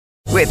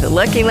With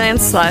Lucky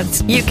Land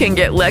Slots, you can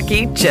get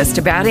lucky just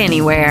about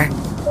anywhere.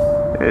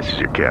 This is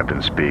your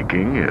captain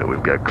speaking.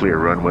 We've got clear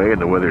runway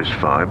and the weather's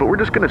fine, but we're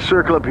just going to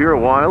circle up here a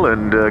while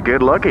and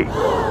get lucky.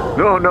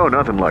 No,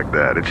 nothing like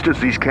that. It's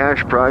just these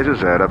cash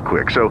prizes add up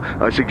quick. So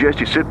I suggest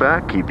you sit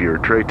back, keep your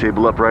tray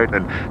table upright,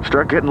 and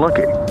start getting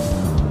lucky.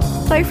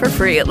 Play for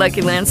free at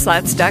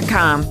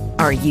LuckyLandSlots.com.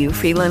 Are you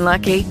feeling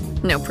lucky?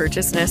 No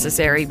purchase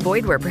necessary.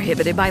 Void where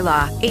prohibited by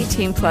law.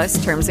 18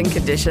 plus terms and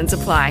conditions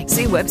apply.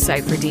 See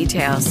website for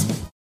details.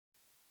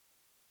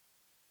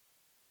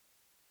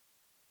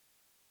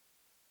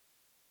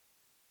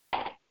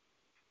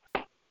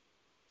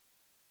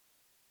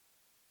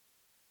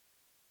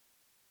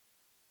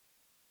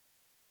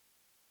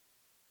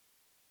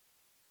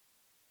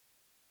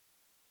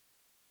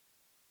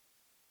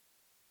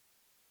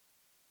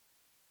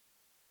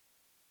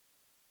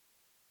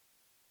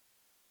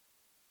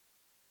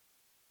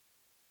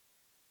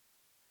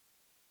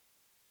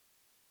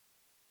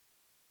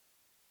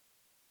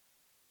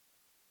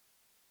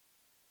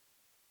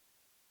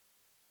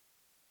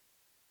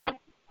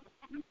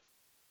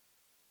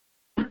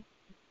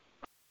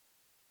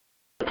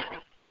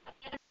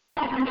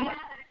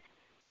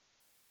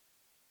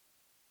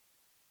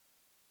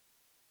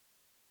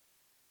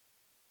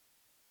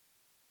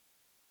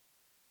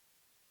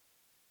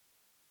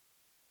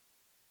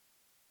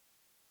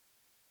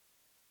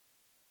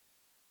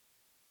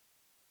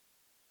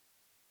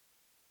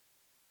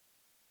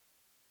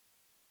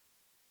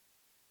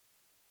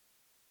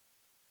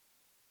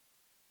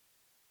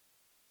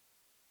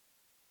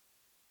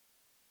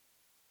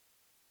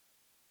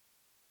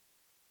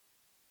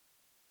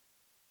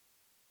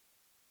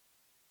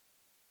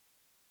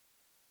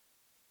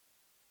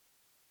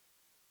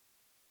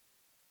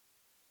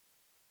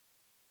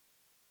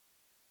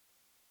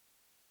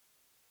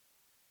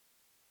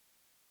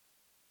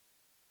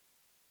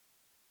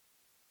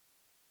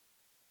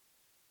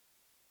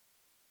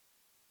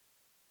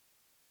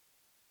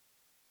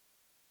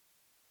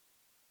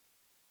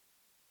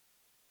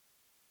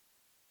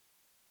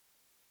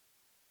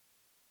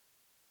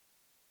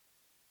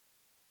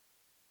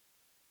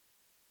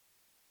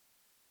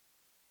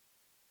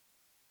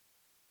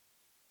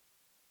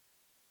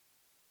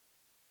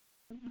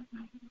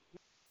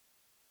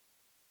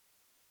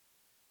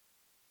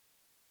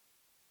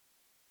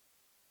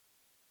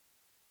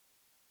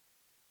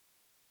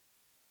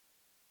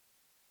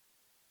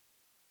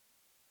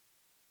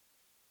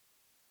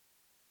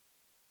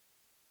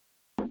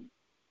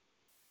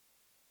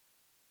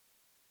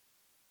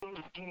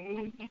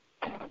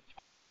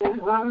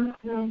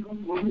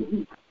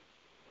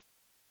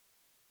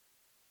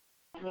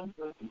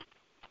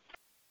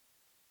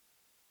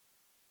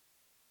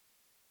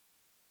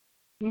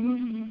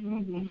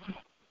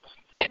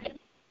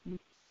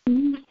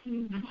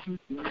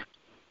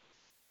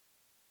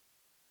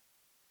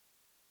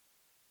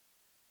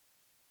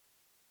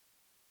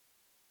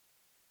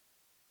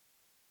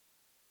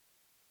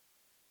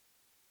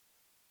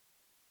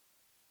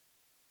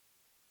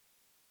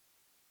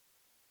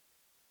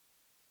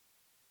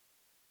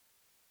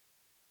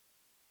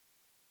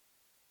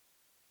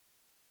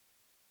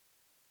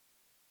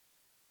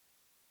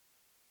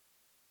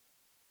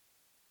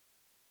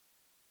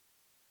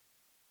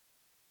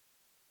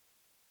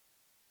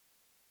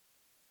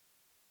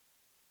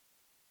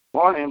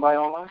 Morning, anybody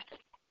online?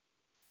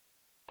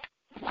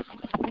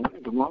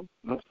 Good morning.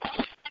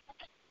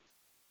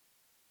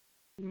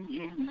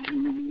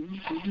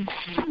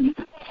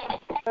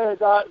 Hey,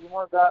 Doc. Good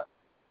morning, Doc.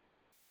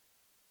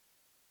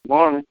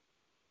 Morning.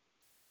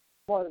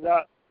 Morning,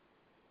 Doc.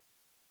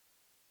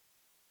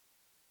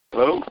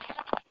 Hello?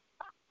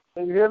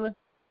 Can you hear me?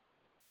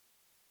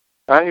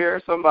 I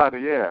hear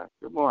somebody, yeah.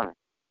 Good morning.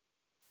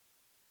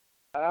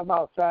 I'm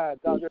outside.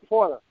 Dr.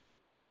 Porter.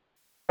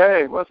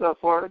 Hey, what's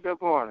up, Porter?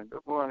 Good morning.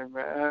 Good morning,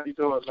 man. How you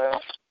doing, man?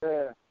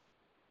 Yeah.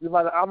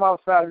 I'm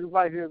outside. You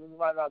might hear me. You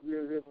might not be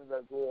able to hear me.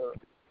 There's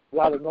a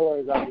lot of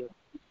noise out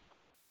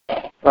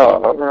there.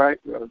 Oh, all right.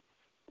 Well,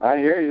 I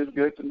hear you. It's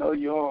good to know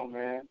you on,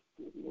 man.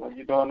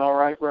 You doing all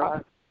right, bro?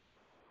 I'm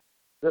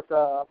doing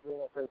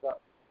okay, Doc.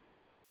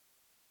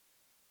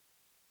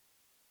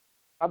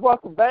 I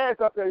bought some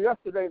bags up there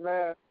yesterday,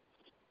 man.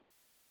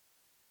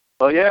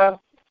 Oh, yeah?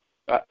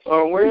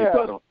 Where you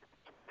put them?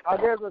 I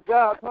gave the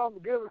guy. I told him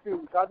to give it to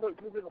you. I know you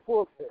in the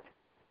full set.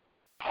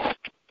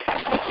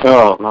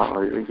 Oh,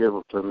 no, you give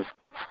them to me.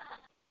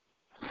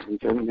 You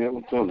didn't give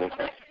them to me.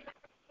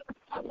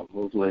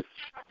 Hopefully,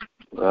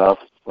 I'll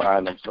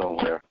find them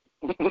somewhere.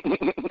 We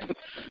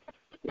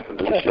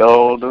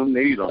showed them,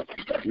 need them.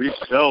 We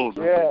showed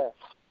them.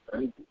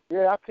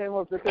 Yeah, I came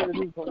up to the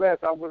need some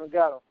rest. I wouldn't have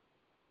got them.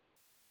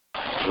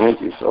 Thank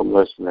you so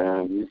much,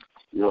 man.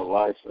 You're a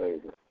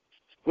lifesaver.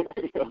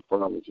 I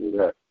promise you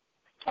that.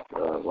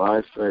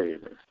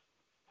 Lifesaver.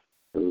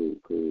 Cool.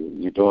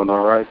 You doing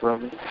all right,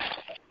 brother?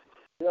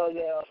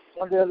 Yeah.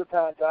 One day at a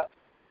time, Doc.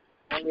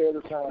 One day at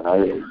a time. I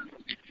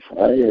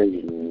hear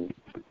you, man.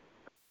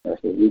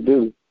 That's what we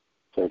do.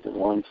 Take it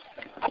one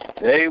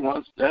day,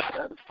 one step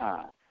at a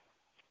time.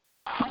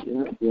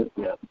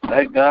 Yeah.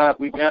 Thank God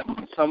we got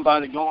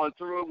somebody going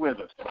through it with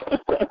us.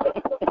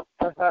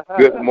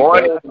 Good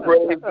morning.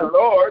 Praise the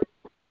Lord.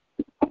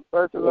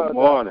 Good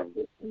morning.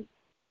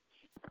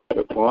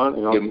 Good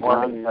morning. Good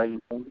morning. How you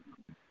doing?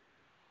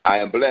 I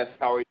am blessed.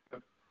 How are you?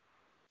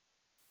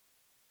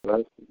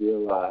 Blessed to be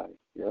alive.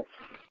 Yes.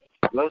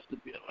 Blessed to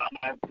be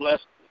alive.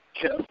 Blessed,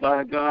 kept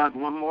by God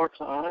one more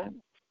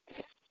time.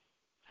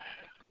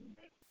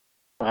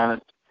 Trying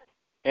to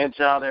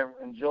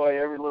enjoy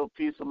every little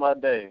piece of my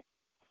day.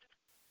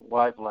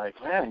 Wife like,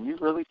 man, you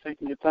really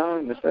taking your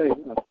time today?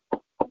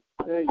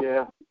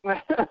 Yeah.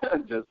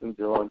 Just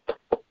enjoying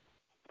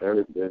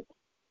everything.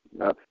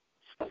 Not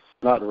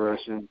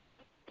rushing.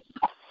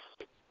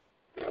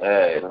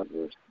 Hey. Not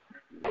rushing.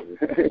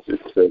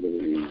 Just taking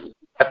it easy.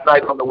 Last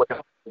night on the way,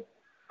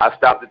 I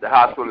stopped at the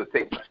hospital to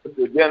take my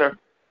sister to dinner.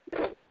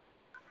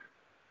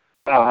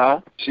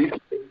 She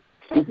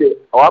said,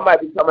 "Oh, I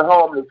might be coming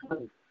home this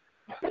week."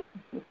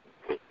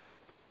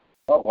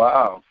 Oh,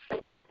 wow.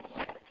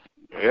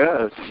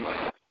 Yes.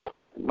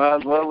 Might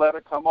as well let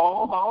her come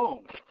on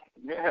home.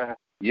 Yeah.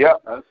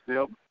 Yep. I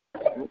still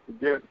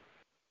forget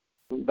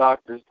some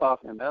doctors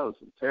talking. That was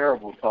some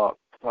terrible talk.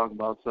 Talking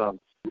about something.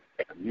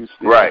 You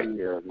still right.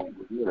 Here.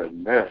 You're a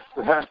mess.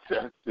 That's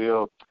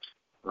still,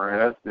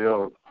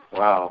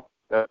 wow.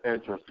 That's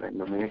interesting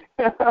to me.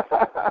 That's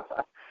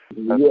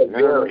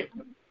very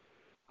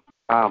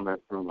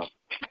comment from her.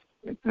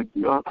 It took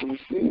you off the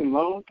machine a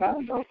long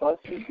time ago, so I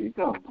see you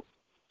coming.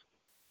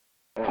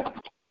 Yeah.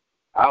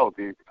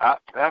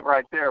 That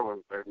right there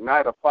was the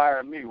night of fire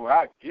in me where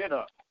I get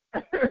up.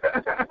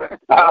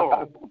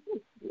 Oh.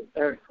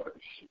 You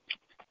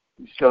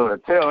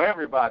should tell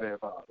everybody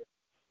about it.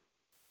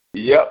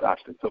 Yep.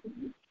 Doctor told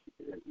me,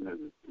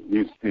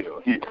 you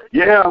still here.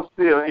 Yeah, I'm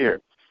still here.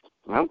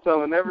 And I'm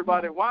telling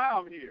everybody why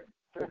I'm here.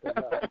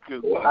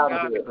 Because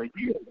God is a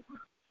healer.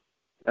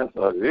 That's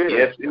what it is.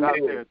 Yes, Get out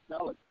there and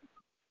tell it.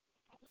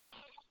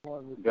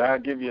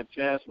 God give you a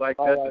chance like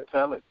that to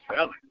tell it.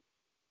 Tell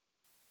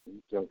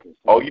it.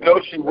 Oh, you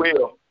know she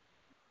will.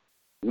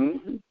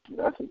 Mm-hmm.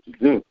 That's what you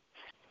do.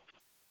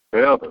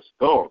 Tell the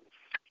story.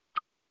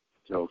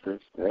 Jokers.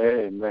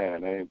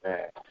 Amen.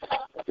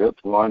 Good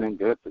morning.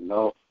 Good to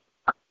know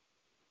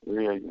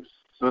your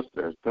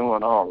sister is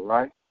doing all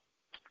right.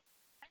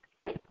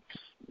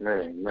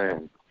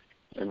 Amen.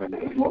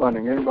 Good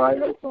morning.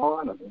 Anybody else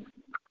on?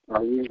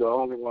 Are you the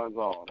only ones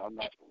on? I'm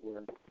not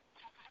aware to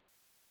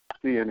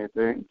see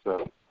anything,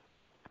 so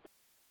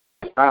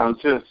I'm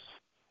just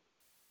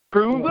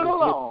cruising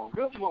along.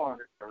 Good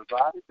morning,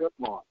 everybody. Good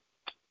morning.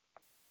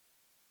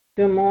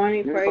 Good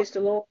morning. Praise the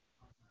Lord.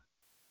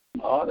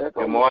 Oh, there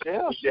goes Good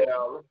morning,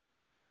 Michelle.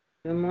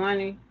 Good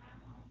morning.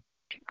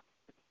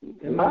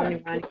 Good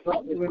morning.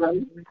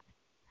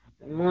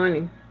 Good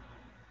morning.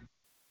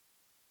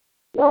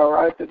 You all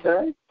right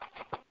today?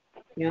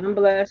 Yeah, I'm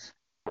blessed.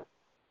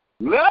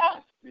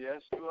 Blessed?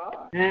 Yes, you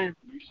are. Yeah.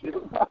 You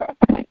sure are.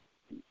 You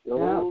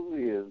sure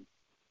is.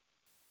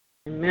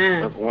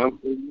 Amen. That's one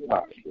thing you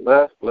are.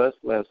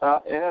 Blessed. How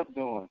Eb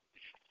doing?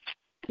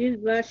 She's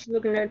blessed. She's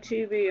looking at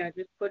TV. I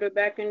just put her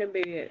back in the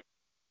bed.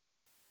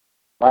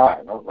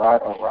 All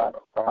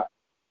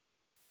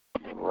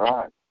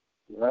right.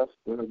 Let's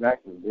put her back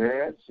in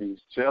bed.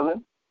 She's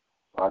chilling,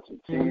 watching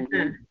TV.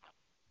 Mm-hmm.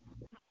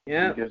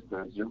 Yeah. She gets to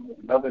enjoy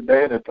another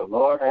day that the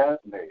Lord has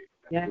made.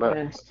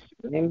 Yes.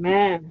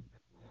 Amen.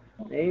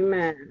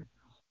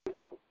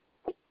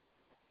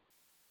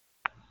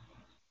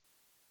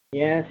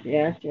 Yes.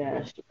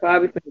 She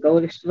probably can go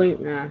to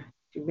sleep now.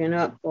 She's been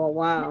up for a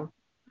while.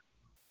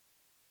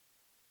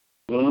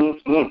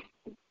 Mm-hmm.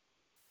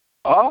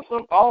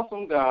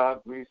 Awesome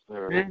God we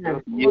serve. Yes.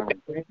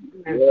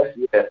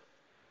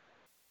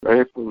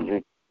 Pray for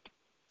me.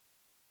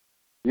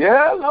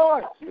 Yeah,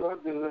 Lord. You're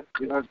good.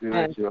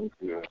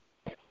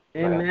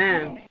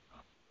 Amen.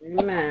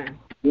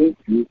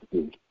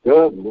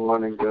 Good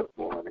morning.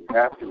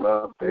 Happy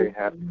Love Day.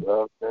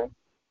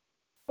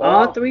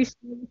 All 3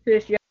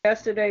 services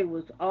yesterday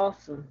was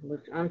awesome.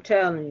 I'm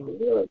telling you.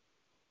 Good.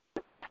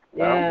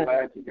 Yeah. I'm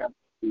glad you got to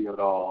see it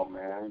all,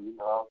 man. You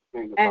know, I was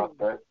thinking about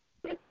that.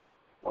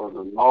 I was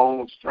a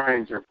lone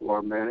stranger for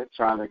a minute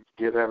trying to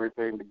get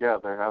everything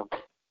together. I was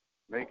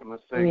making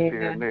mistakes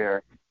here and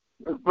there.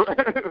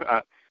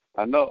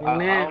 I know. I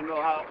don't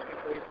know how to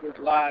take this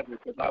live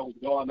because I was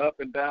going up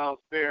and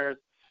downstairs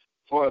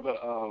for the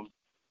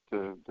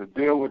to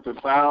deal with the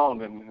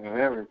sound and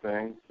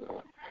everything.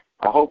 So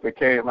I hope it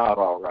came out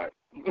all right.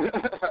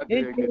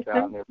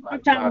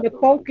 Sometimes the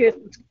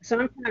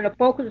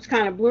focus is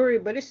kind of blurry,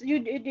 but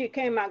it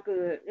came out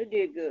good. It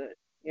did good.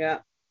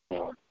 Yeah.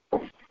 Good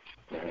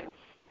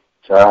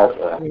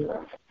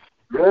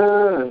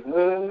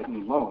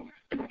morning.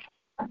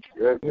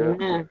 Good.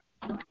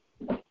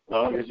 As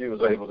long as you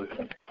was able to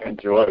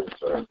enjoy the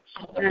service.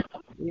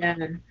 Yeah.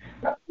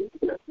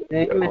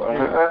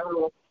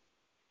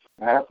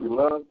 Happy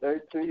Love Day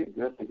to you.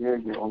 Good to hear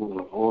you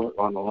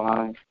on the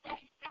line.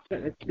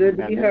 It's good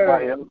to be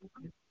heard.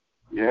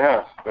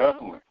 Yeah,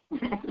 definitely.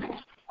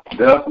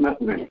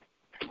 Definitely.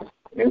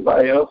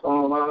 Anybody else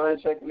on the line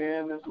checking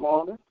in this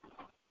morning?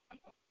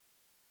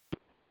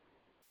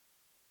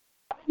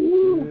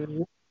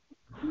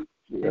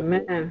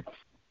 Amen.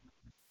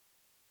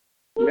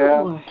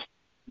 Yeah.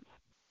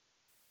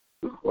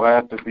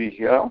 Glad to be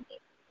here.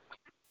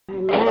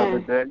 Another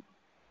Amen. day.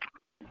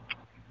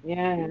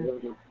 Yeah.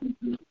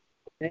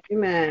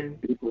 Amen.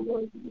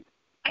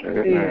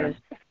 Amen. Yes.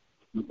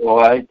 People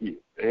like you.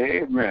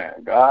 Amen.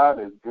 God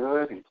is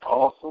good. He's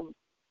awesome.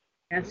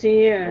 Yes,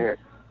 He is.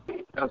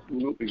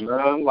 Absolutely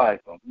none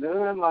like him.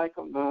 None like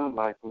him. None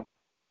like him.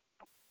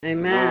 None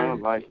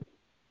Amen. like him.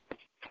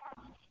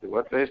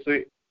 What they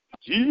say,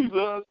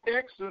 Jesus,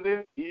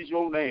 excellent is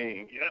your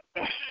name.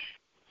 Yeah.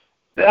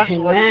 That's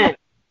Amen.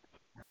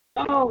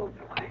 what Oh.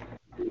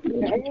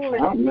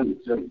 Amen. I'm really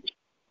telling you.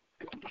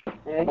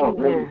 I'm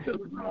really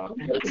telling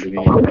you.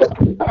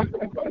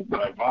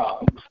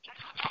 Wow.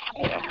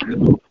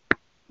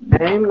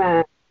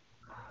 Amen.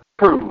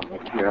 Proving,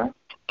 yeah.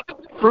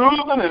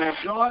 Proving and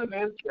enjoying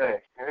this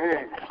day.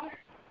 Hey.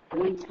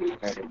 And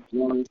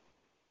enjoying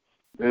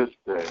this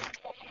day.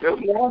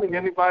 Good morning.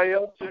 Anybody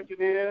else checking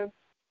in?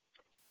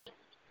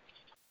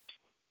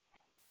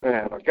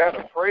 Man, I got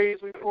a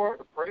praise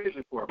report. A praise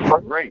report.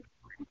 Great.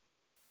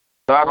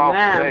 Start off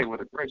today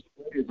with a great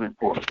praise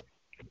report.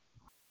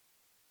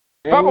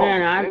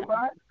 Amen.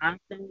 I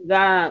thank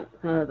God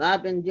because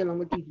I've been dealing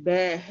with these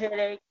bad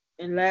headaches,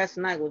 and last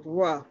night was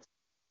rough.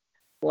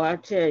 Well, I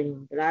tell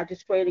you, but I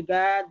just pray to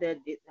God that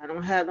I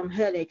don't have them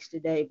headaches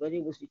today, but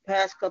it was the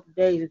past couple of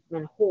days, it's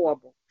been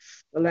horrible.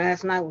 But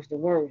last night was the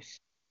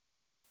worst.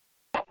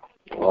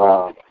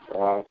 Wow.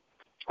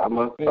 I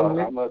must say,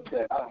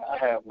 I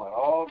had one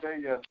all day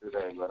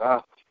yesterday, but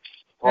I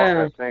fought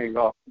that thing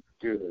off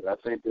good. I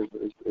think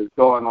it's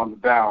going on the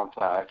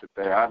downside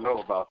today. I know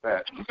about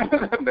that.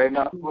 They're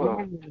not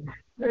fun.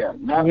 They are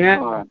not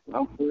fun.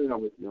 I'm clear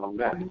with you on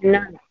that.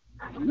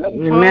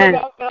 Nothing fun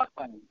about that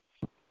thing.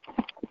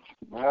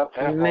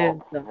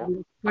 Amen. So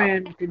I'm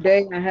praying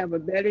today I have a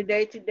better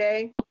day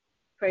today.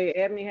 Pray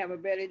Ebony have a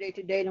better day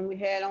today than we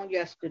had on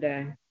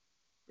yesterday.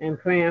 And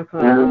praying for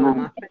my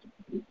family.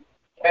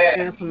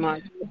 Praying for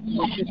my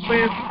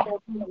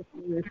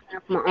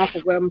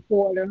Uncle Reverend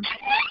Porter.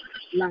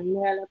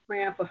 Lynella,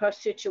 praying for her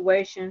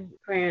situation,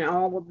 praying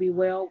all will be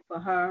well for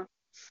her.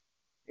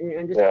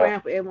 And just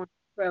praying for everyone on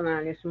the prayer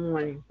line this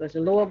morning. Because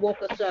the Lord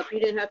woke us up. He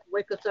didn't have to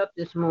wake us up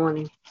this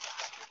morning.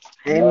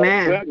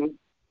 Amen.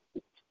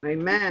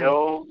 Amen.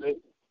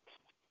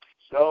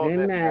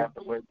 Didn't have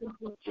to wake us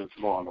up this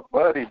morning,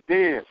 but he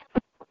did.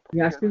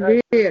 Yes, he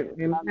did.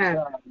 Amen.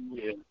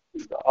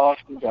 He's an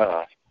awesome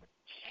God.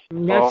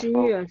 Yes, he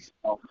is.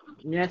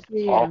 Yes,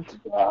 he is.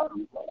 Awesome God.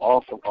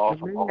 Awesome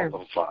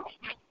God.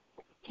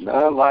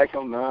 None like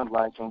him.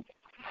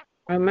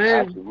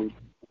 Amen. Absolutely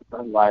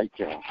none like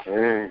him.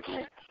 Amen.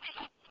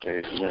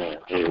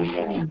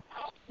 Amen.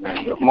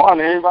 Good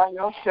morning, everybody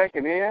else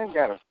checking in.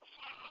 Got a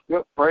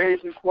good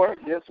praise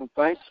report. Give some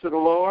thanks to the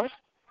Lord.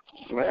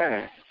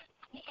 Man,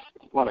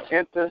 want to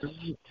enter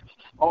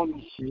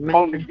on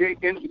the gate,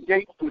 in the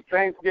gate with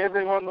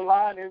Thanksgiving on the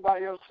line.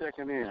 Anybody else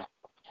checking in?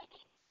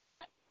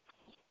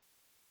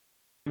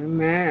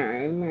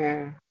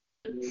 Amen.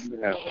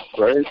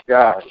 Praise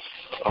God.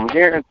 I'm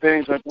hearing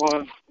things are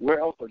going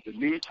well for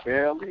Denise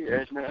Bailey.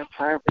 Amen.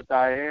 Praying for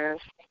Diane.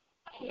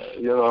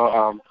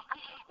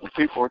 When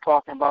people were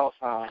talking about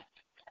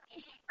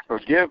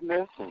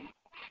forgiveness and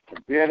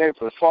being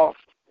able to talk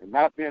and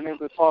not being able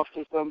to talk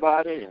to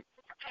somebody,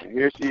 and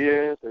here she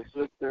is. Her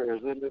sister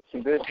is in this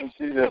condition.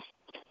 She just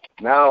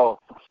now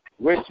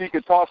wish she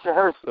could talk to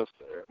her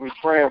sister. We're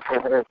praying for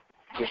her.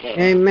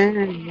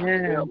 Amen.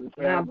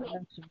 Yeah,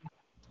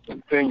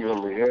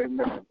 continually,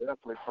 amen.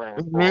 Definitely praying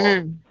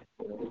amen.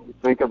 For her.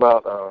 Think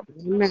about the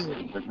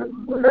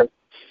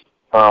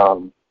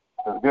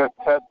good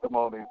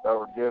testimonies that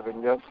were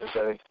given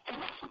yesterday.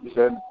 You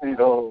didn't see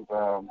those.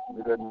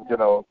 We didn't,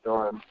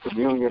 during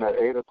communion at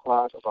 8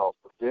 o'clock about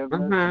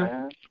forgiveness,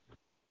 man.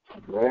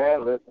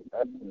 Man, listen,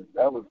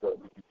 that was the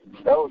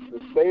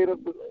state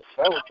of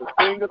that was the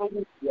thing of the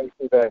week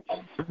yesterday.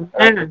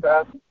 After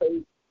Pastor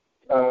Tate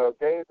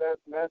gave that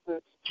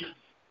message,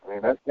 I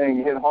mean, that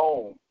thing hit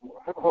home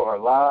for a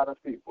lot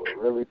of people. It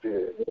really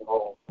did hit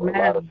home for a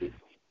lot of people.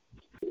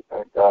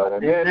 Thank God.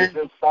 And then it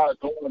just started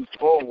going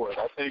forward.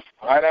 I think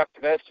right after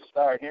that, you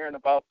start hearing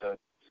about the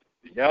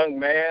young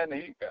man.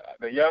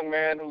 The young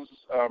man whose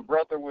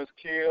brother was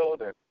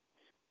killed,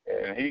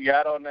 and he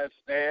got on that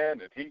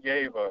stand and he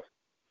gave a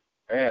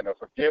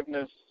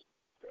forgiveness,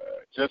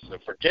 just a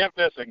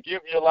forgiveness and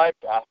give your life.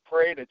 I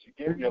pray that you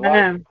give your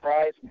life to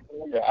Christ.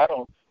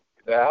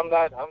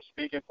 I'm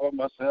speaking for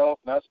myself,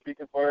 not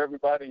speaking for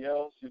everybody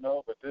else,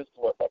 but this is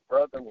what my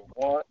brother would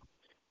want.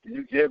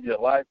 You give your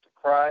life to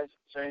Christ,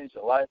 change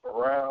your life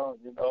around,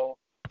 I mean,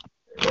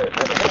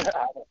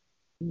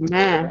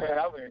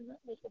 that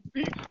was some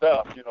deep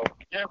stuff,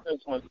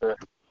 Forgiveness was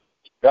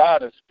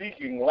God is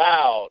speaking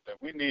loud that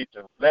we need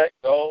to let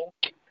go,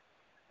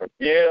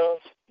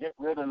 forgive, get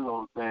rid of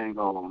those things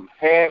on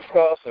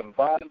handcuffs and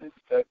bondage,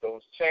 that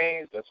those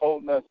chains that's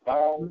holding us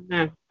bound,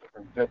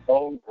 just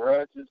old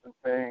grudges and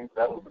things.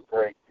 That was a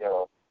great,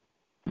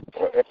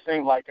 it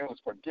seemed like it was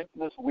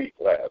Forgiveness Week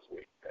last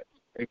week.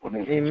 People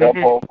need to jump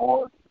on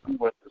board, see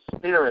what the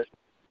Spirit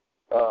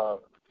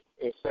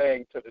is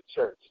saying to the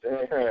church.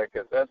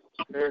 Because that's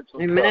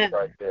spiritual Amen.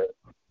 stuff right there.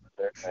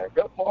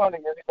 Good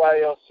morning,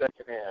 anybody else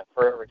checking in?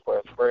 Prayer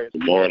request, praise.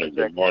 Good morning,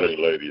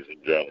 ladies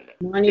and gentlemen.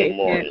 Good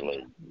morning,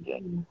 ladies and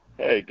gentlemen.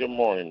 Hey, good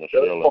morning,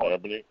 Michelle and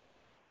Ebony.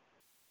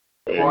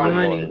 Hey, good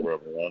morning,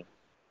 Reverend One.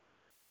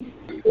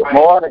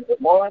 Good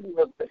morning,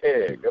 Mr.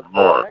 Egg. Good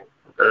morning.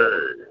 Hey,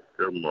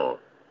 good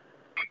morning.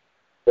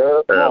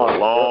 Good Had morning. a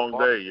long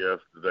day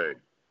yesterday.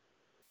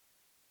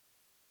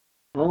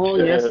 Oh,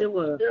 yes, it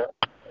was. Yeah.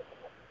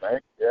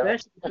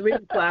 Especially the 3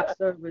 o'clock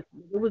service.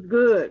 It was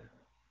good.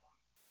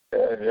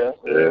 Yes,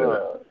 it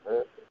was.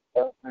 It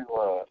definitely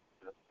was.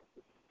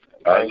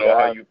 I know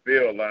how you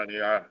feel,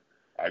 Lonnie. I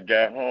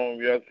got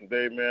home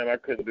yesterday, man. I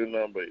couldn't do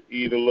nothing but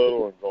eat a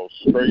little and go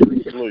straight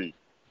to sleep.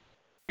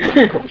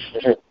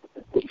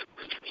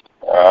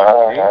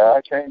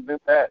 I can't do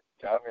that.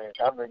 I mean,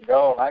 I've been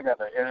gone. I got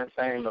to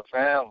entertain the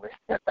family.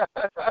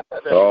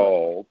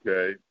 Oh,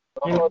 okay.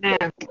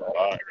 Amen. All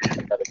right.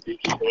 Gotta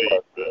keep sleep,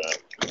 man.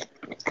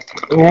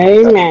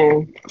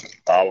 Amen.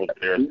 I was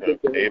there since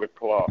 8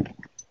 o'clock.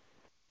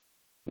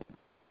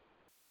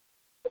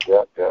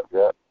 Yep.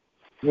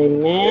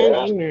 Amen.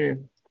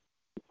 Amen.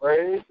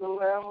 Praise the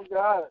Lamb of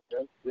God.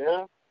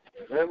 Yeah.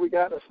 And then we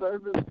got a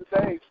service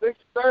today,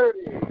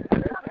 6:30.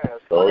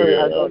 Oh,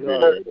 yeah. I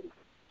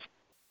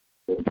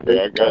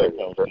got to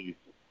come see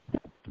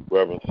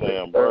Reverend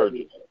Sam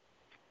Burgess.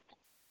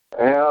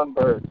 Sam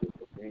Burgess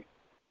will be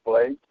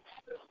place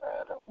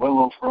at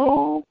Willow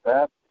Grove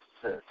Baptist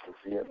Church will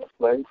be in the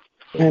place.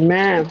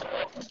 Amen.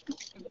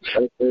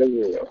 Right there,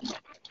 yeah.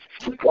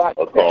 I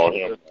call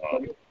him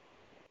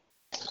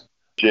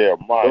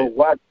Jeremiah. So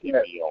watch He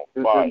that. be on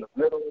It's fire. in the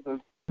middle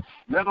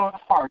of the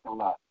parking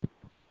lot.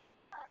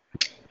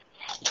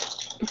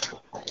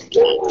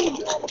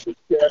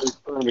 That is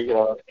funny,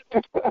 y'all.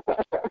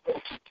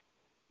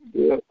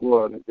 Good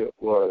morning.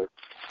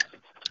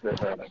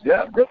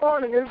 Yeah, good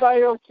morning.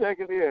 Everybody else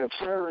checking in.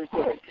 Prayer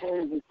request,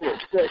 praise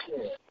request, check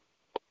in.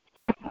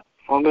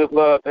 On this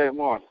Love Day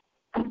morning.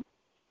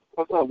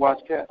 What's up,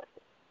 Watch Cat?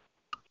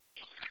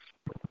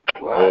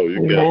 Oh,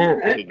 you got a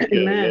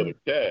little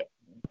cat.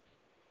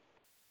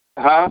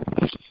 Huh?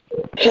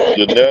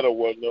 Janetta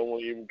wasn't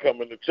even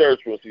coming to church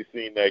when she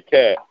seen that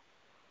cat.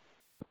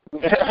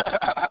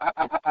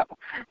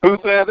 Who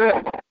said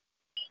that?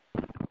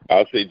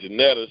 I say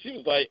Janetta. She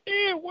was like,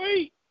 "Hey,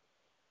 wait."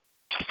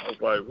 I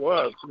was like,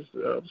 "What?" She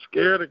said, "I'm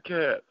scared of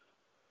cats."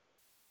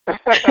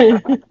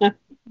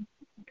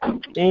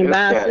 Ain't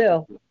by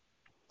herself.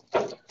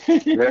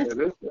 Yeah,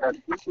 this cat's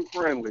super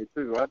friendly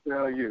too. I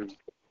tell you,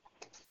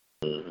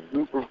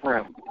 super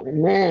friendly.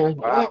 Amen.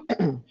 Wow.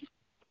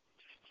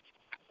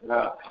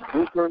 Yeah,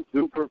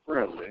 super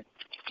friendly.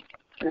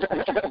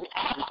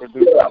 Super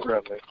duper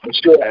friendly. And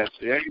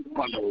she ain't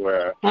going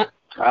nowhere.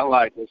 I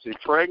like it. She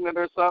pregnant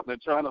or something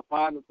and trying to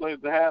find a place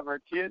to have her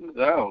kittens?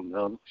 I don't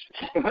know.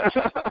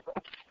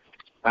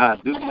 I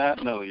do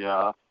not know,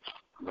 y'all.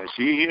 But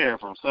she here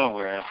from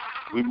somewhere.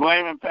 We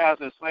blaming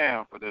Pastor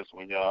Sam for this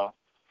one, y'all.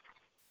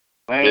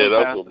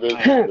 That's what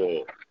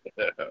Bishop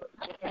said.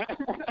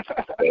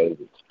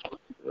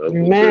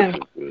 Amen.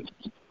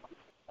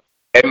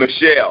 Hey,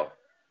 Michelle.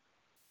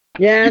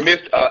 Yes.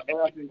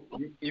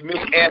 You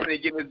missed Anthony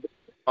getting his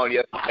on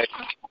yesterday.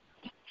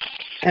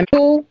 And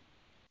who?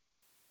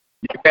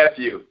 Your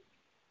nephew.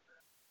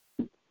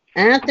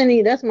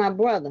 Anthony, that's my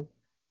brother.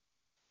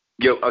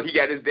 He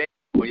got his dance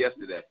on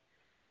yesterday.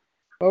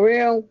 For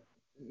real?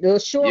 The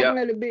short one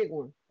or the big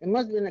one? It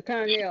must have been the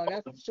Cornell.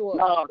 That's the short.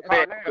 No,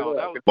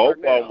 Cornell. Both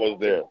of them was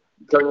there.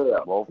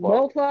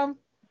 Both of them?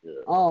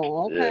 Yeah.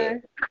 Oh, okay. Yeah.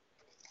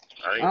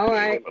 I ain't all seen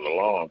right. him in a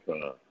long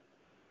time.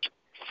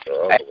 I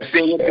haven't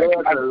seen your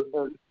dad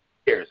in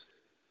years.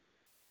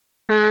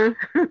 Huh?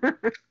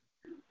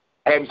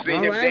 I haven't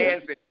seen him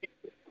dance in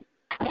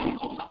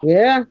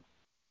Yeah.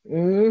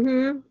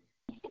 Amen.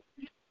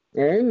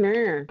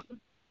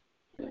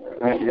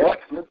 Yes,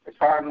 Mr.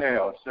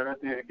 Cornell sure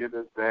did get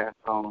his dance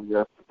on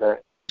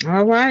yesterday.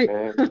 All right.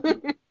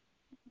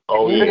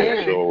 Oh, yeah,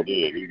 Amen. sure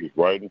did. He was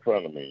right in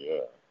front of me,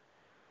 yeah.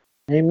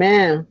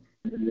 Amen.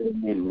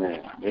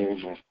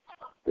 Amen.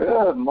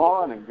 Good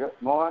morning.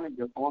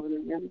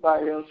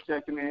 Anybody else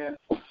checking in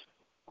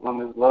on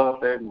this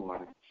Love Day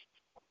morning?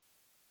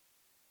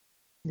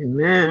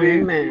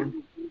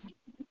 Amen.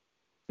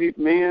 Keep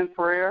me in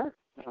prayer.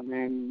 I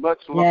mean, much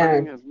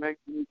learning is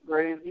making me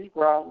crazy,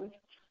 probably.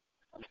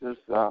 I'm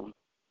just going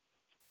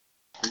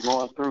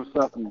through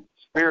something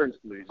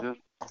spiritually.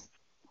 Just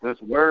this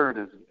word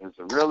is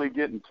really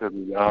getting to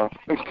me, y'all.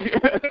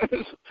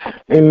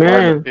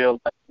 Amen. I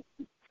feel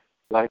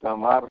like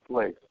I'm out of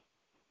place.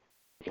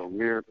 It's a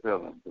weird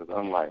feeling because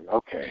I'm like,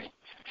 okay,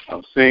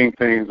 I'm seeing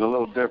things a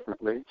little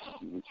differently.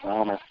 I'm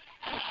trying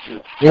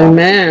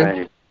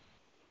to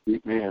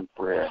keep me in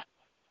prayer.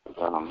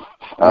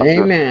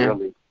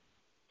 Amen.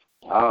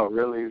 I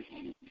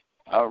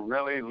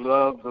really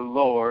love the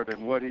Lord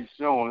and what He's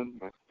showing,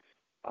 but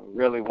I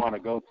really want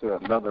to go to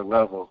another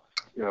level.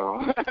 You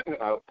know,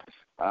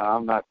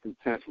 I'm not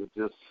content with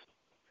just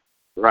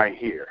right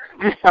here.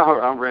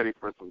 I'm ready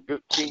for some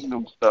good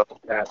kingdom stuff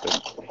to happen.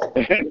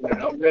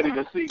 I'm ready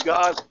to see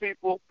God's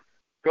people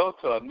go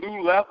to a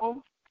new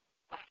level.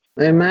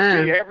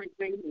 Amen. Be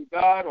everything that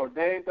God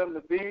ordained them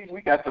to be.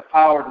 We got the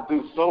power to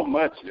do so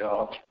much,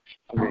 y'all.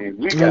 I mean,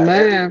 we got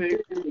everything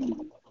we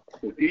need.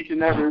 Because each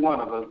and every one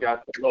of us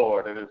got the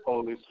Lord and His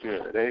Holy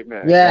Spirit.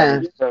 Amen.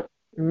 Yes.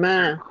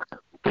 Amen.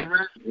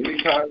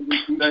 Anytime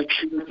we do that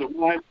spiritual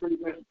mind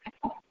treatment,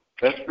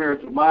 that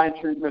spiritual mind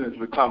treatment is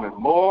becoming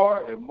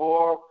more and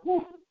more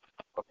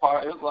a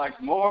part. It's like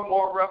more and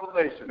more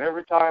revelation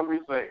every time we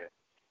say it.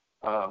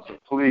 So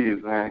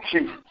please, man,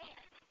 keep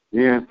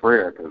me in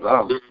prayer because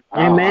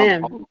I'm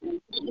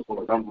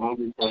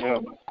hungry for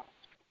Him.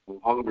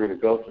 I'm hungry to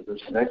go to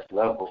this next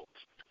level.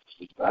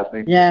 I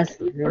think. Yes.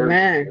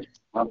 Amen.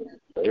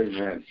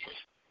 Amen.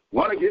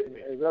 Want to get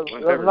me?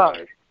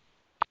 That's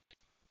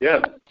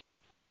yes.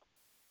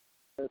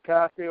 Can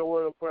I say a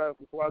word of prayer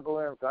before I go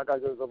in? I got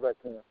to go back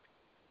in.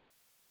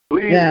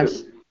 Please.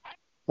 Yes.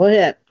 Go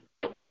ahead.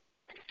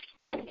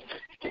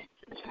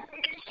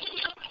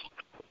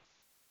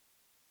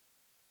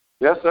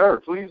 Yes, sir.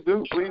 Please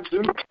do. Please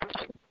do.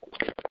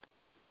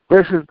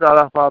 Gracious God,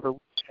 our Father,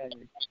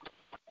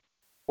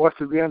 once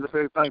again to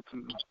say thank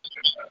you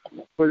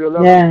for your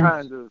loving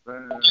kindness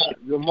and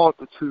your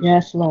multitude.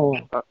 Yes,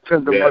 Lord.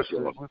 Tender mercy.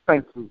 We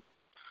thank you.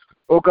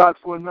 Oh God,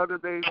 for another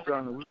day's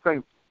journey. We thank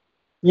you.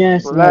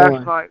 Yes, for Lord.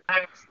 last night,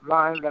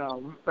 lying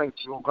down, we thank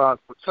you, oh God,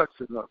 for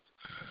touching us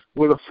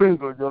with a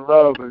finger of your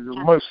love and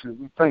your mercy.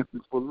 We thank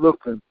you for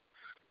looking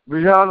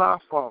beyond our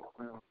fault,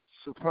 man.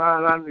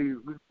 Supplying our needs.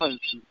 We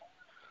thank you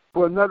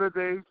for another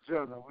day's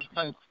journey. We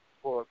thank you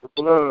for the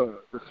blood,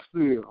 the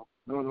steel,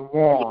 the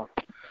warmth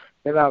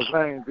in our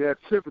veins, the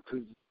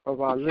activities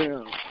of our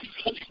limbs,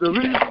 the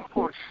reason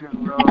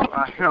portion of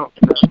our health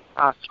and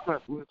our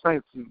strength. We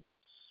thank you,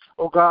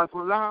 oh God,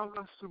 for allowing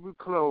us to be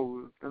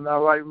clothed in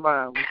our right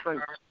mind. We thank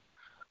you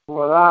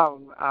for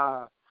allowing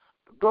our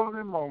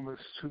golden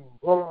moments to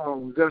go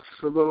on just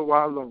a little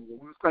while longer.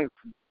 We thank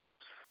you,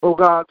 oh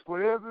God,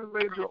 for every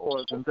major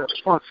organ that's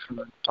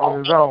functioning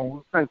on its own.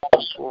 We thank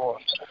you for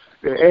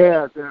the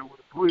air that we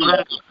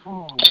breathe, the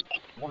food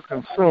we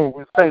consume.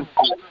 We thank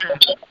you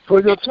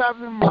for your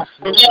traveling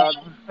mercy, God.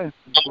 We thank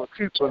you for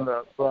keeping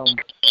us from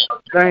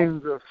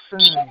danger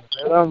seen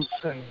and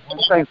unseen.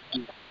 We thank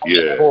you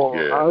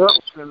for our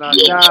ups and our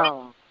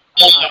downs,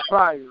 our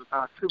trials,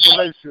 our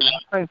tribulations. We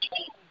thank you.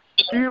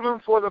 Even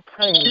for the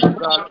pain,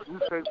 God, we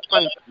say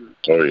thank you.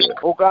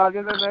 Oh, God,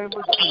 in the name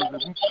of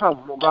Jesus, we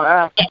come, oh, God,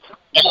 ask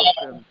you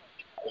and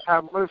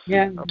have mercy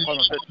upon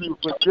us, that you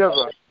forgive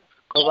us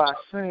of our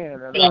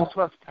sin and our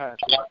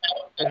trespasses.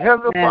 And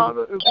Heavenly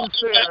Father, if we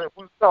said, if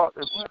we thought,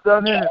 if we've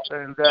done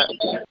anything that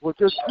was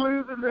just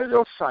pleasing in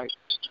your sight,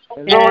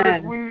 and Lord,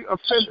 if we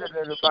offended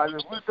anybody,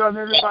 if we've done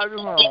anybody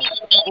wrong,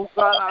 oh,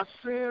 God, our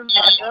sins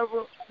are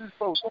ever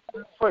before.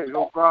 We pray,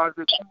 oh, God,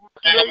 that you will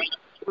create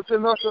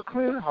within us a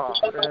clean heart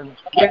and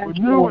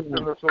renew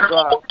within us, oh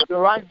God, the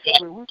right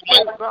spirit. We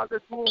pray, God,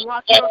 that you will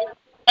watch us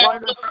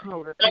white as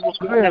snow, that you will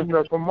cleanse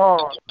us from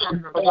all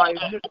of our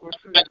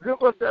iniquity.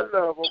 Give us that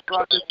love, oh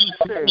God, that you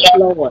shared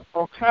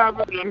on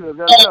Calvary, that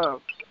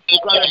love. Oh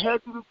God, I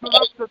had you to put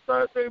up the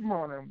third day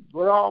morning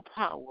with all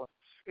power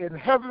in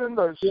heaven and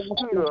earth,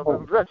 still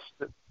and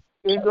rested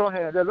in your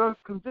hand, that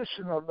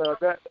unconditional love,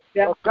 that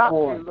agape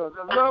love,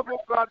 the love of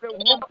God that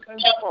won't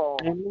and fall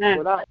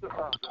without the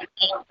other.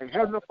 And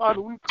Heavenly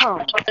Father, we come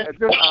at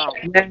this hour.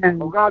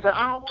 Oh God, the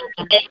hour.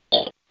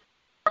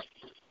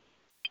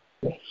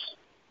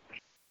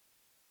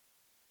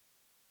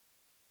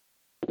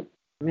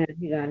 Amen.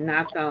 He got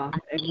knocked off.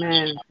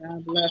 Amen.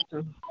 God bless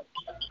him.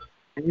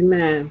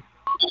 Amen.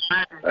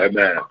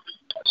 Amen.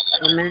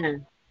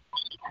 Amen.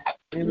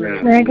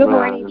 Amen. Man, good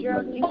morning,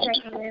 Geraldine.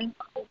 Checking in.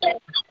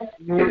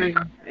 Good morning.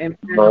 Amen.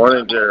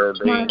 Morning,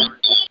 Geraldine.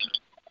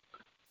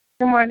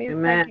 Good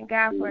morning. Thanking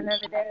God for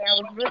another day. I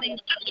was really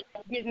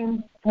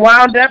getting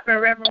wound up in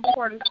Reverend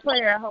Porter's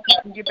prayer. I hope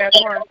I can get back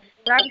on.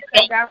 But I just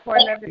thank God for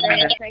another day.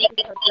 I thank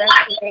you for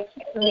blessing me and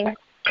keeping me.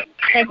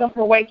 Thank you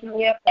for waking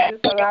me up and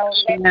just allowing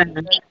me to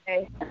another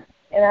day.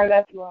 And I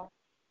love you all.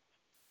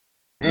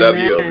 Love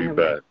you. I'll be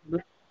back.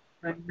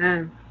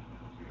 Amen.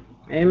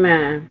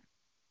 Amen.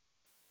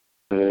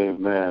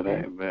 Amen.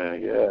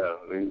 Amen. Yeah,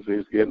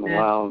 he's getting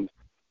wound,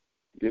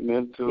 getting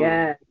into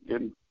it,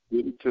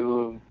 getting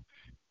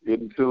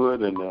to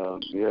it, and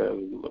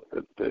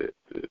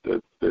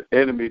the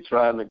enemy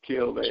trying to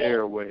kill the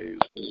airwaves.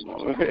 You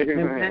know?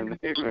 Amen.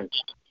 Amen.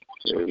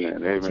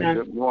 Amen. Amen.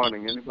 Good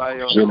morning.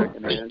 Anybody else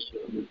checking in?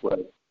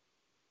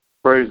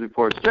 Praise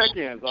report.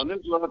 Check-ins on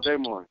this Lord's Day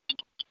morning.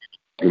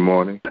 Good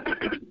morning.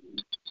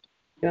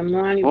 Good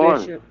morning,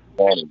 Bishop.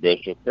 Morning,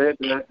 Bishop. Hey,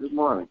 good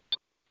morning.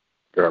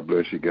 God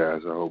bless you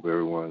guys. I hope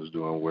everyone's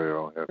doing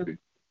well. Happy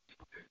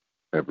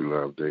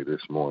Love Day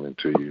this morning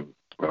to you.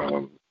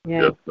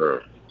 Yes,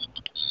 sir.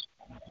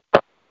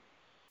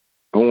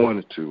 I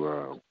wanted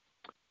to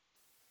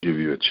give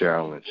you a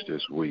challenge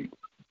this week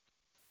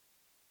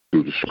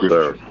through the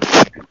scripture.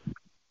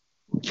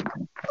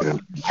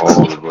 And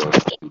all of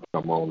us who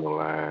come on the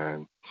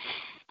line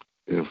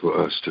and for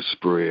us to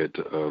spread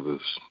to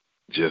others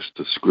just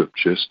the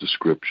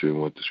scripture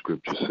and what the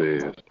scripture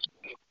says.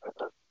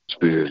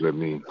 Spirit, let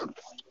me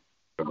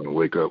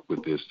wake up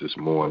with this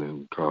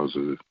morning because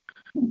of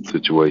the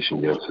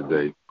situation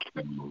yesterday.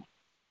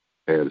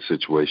 I had a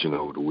situation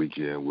over the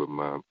weekend with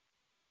my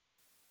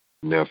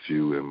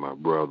nephew and my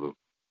brother,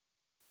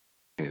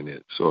 and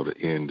it sort of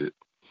ended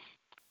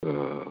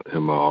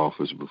in my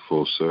office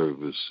before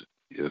service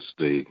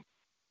yesterday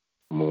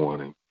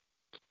morning,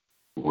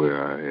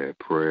 where I had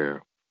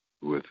prayer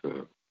with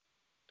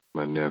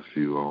my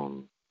nephew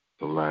on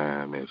the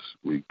line as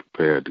we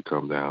prepared to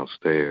come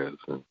downstairs,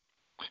 and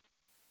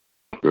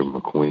Reverend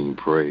McQueen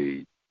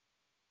prayed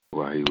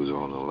while he was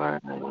on the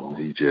line, and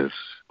he just,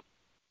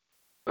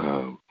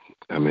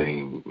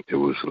 it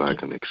was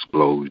like an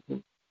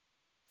explosion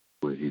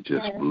where he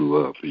just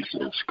blew up. He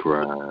just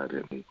cried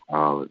and he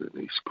hollered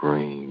and he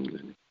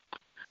screamed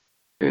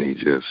and he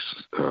just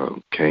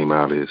came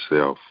out of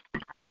himself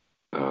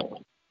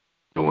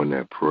doing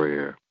that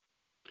prayer,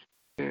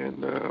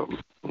 and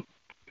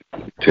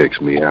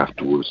texted me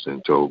afterwards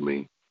and told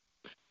me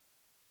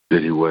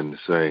that he wasn't the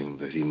same,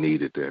 that he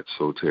needed that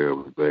so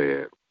terribly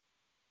bad.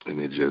 And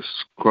it just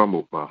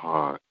crumbled my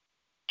heart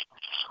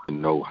to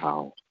know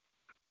how,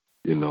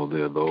 there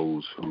are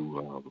those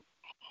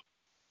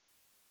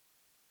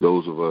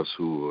of us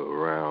who are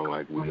around,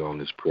 like we on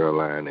this prayer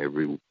line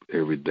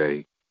every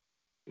day,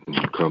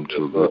 and come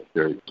to a good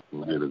church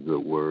and get a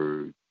good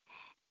word.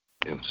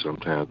 And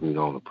sometimes we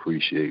don't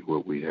appreciate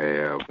what we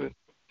have and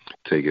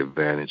take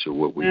advantage of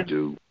what we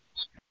do.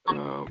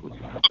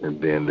 And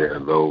then there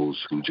are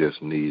those who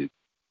just need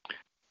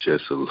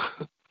just a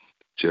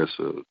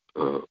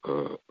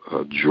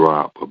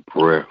drop, a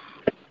breath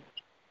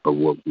of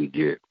what we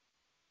get,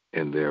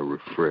 and they're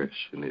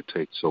refreshed. And it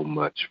takes so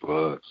much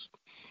for us.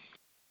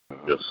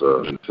 Yes,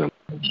 sir. And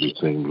sometimes it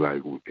seems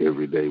like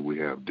every day we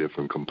have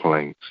different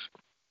complaints.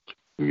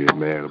 We get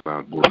mad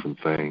about different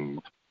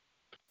things.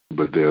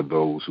 But there are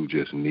those who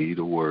just need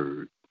a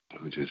word,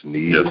 who just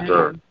need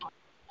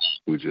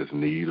who just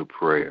need a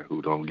prayer,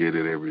 who don't get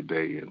it every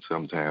day and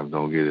sometimes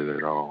don't get it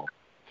at all.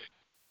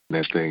 And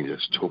that thing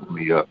just tore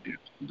me up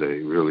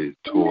yesterday, really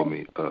tore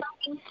me up.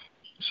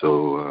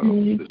 So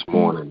this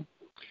morning,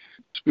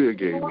 Spirit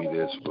gave me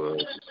this for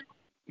us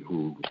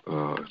who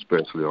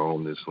especially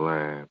on this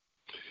line.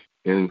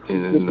 And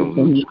in the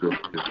new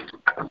scripture,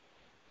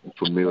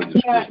 familiar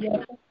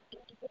scripture,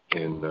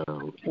 in the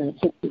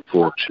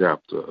 4th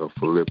chapter of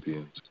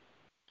Philippians,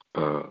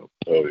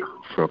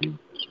 from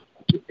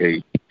the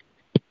 8th,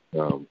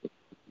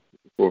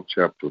 4th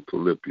chapter of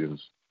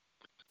Philippians,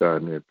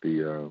 starting at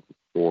the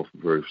 4th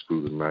verse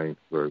through the 9th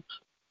verse.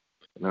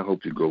 And I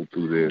hope you go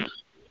through this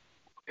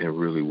and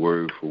really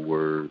word for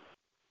word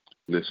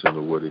listen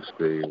to what it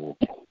says,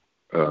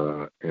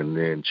 and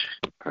then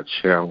I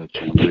challenge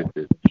you with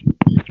it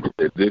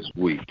that this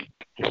week,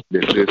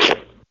 that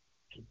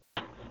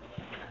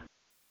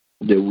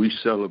we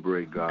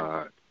celebrate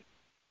God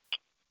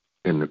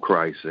and the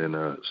Christ in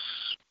us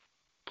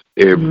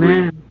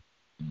every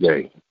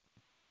day.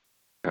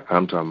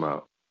 I'm talking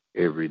about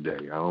every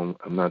day. I'm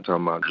not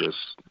talking about just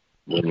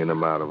bringing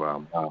them out of our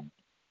mouth,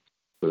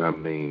 but I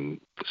mean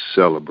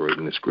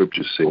celebrating. The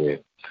scripture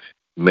said,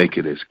 make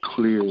it as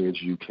clear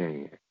as you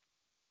can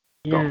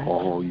to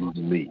all you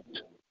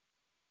meet.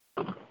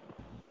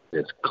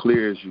 As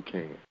clear as you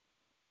can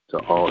to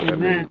all. I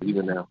mean,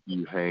 even after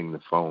you hang the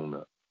phone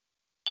up,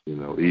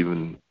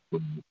 even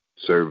when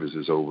service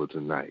is over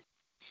tonight,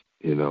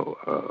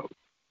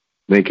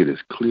 make it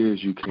as clear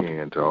as you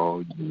can to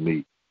all you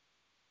meet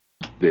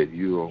that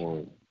you are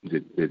on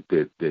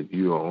that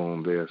you are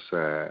on their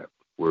side,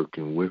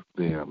 working with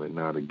them and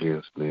not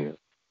against them,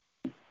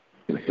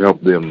 and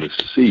help them to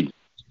see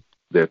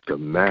that the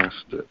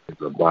master is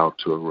about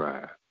to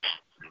arrive.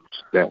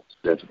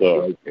 That's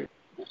right.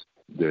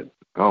 That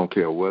I don't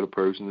care what a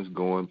person is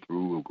going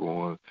through or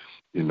going.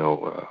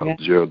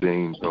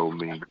 Geraldine told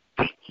me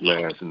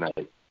last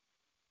night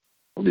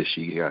that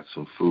she got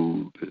some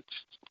food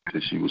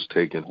that she was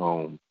taking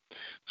home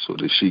so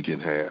that she can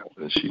have,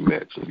 and she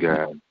met some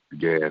guy at the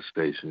gas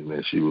station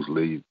that she was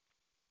leaving,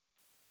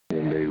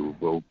 and they were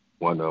both.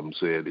 One of them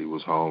said he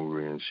was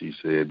hungry, and she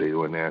said they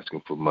weren't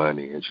asking for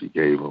money, and she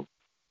gave him.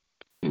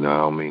 I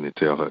don't mean to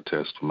tell her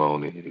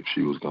testimony if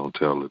she was going to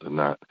tell it or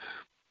not,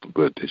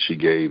 but that she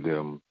gave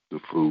them the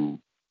food,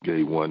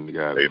 gave one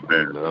guy the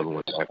food, and the other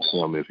one asked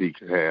him if he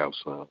could have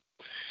some,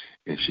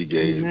 and she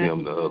gave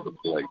him the other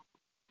plate.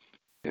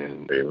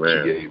 And she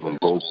gave them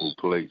both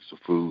plates of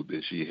food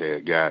that she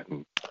had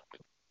gotten,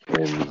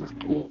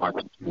 and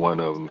watched one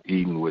of them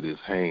eating with his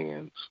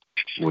hands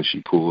when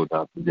she pulled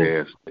out the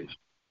gas station.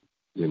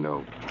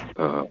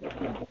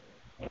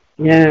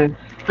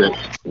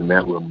 And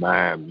that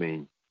reminded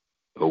me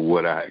of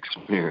what I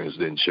experienced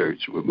in church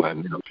with my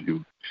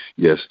nephew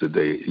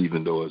yesterday,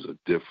 even though it's a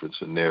different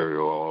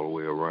scenario all the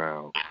way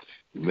around.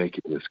 Make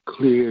it as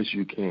clear as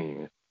you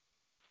can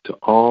to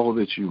all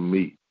that you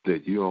meet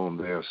that you're on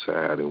their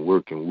side and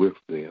working with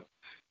them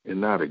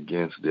and not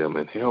against them,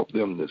 and help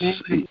them to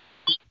see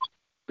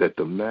that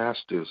the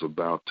master is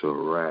about to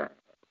arrive.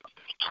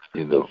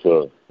 You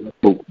know,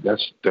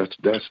 that's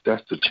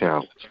the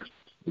challenge.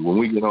 When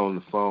we get on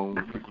the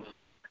phone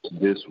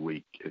this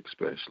week,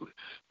 especially,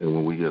 and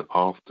when we get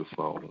off the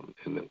phone,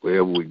 and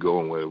wherever we go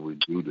and wherever we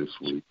do this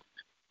week,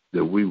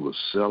 that we will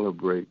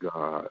celebrate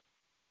God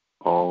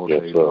all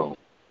day long.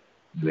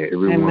 And that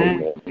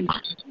everyone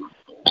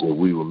that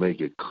we will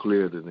make it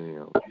clear to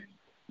them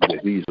that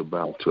He's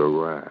about to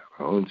arrive.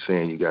 I'm not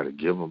saying you got to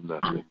give them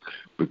nothing,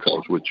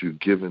 because what you're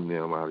giving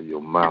them out of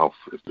your mouth,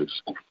 if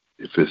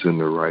it's in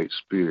the right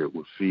spirit,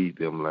 will feed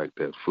them like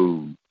that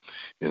food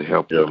and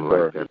help them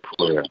like that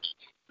prayer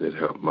that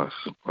helped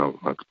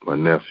my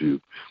nephew.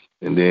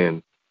 And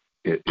then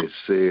it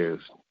says,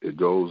 it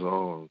goes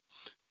on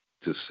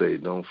to say,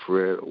 don't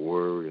fret or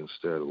worry.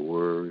 Instead of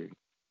worrying,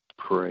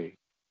 pray.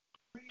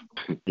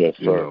 Yes,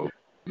 sir. You know,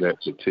 let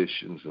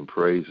petitions and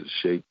praises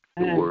shape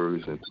the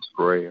words into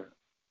prayer,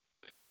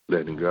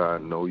 letting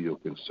God know your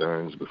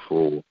concerns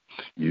before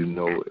you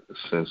know it.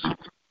 A sense of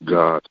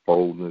God's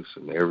wholeness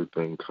and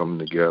everything coming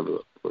together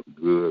for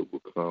good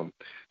will come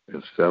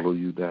and settle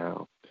you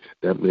down.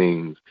 That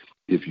means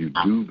if you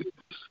do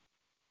this,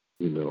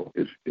 you know,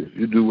 if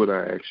you do what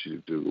I ask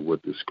you to do,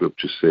 what the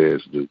scripture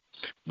says do,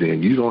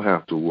 then you don't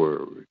have to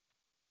worry,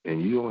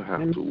 and you don't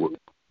have to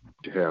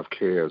have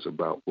cares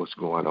about what's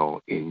going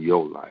on in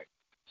your life.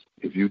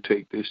 If you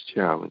take this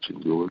challenge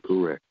and do it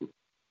correctly,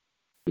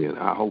 then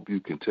I hope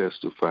you can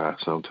testify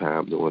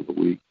sometime during the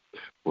week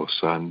or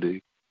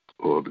Sunday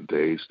or the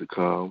days to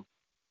come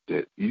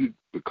that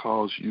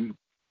because you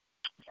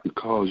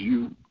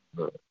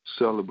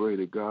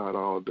celebrated God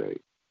all day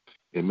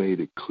and made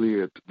it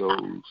clear to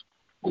those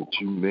that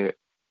you met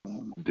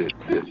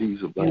that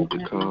He's about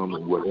to come,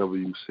 and whatever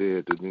you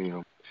said to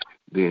them,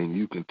 then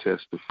you can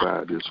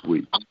testify this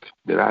week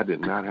that I did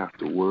not have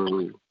to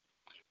worry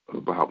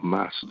about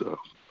my stuff,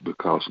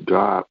 because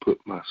God put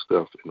my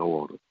stuff in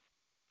order.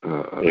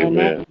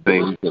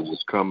 Things that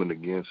was coming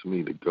against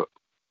me,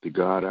 the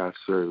God I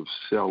serve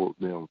settled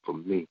them for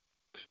me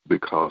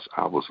because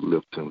I was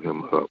lifting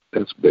Him up.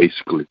 That's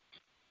basically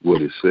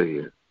what it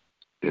said.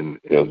 And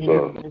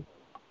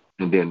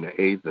then the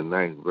 8th and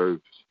 9th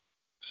verse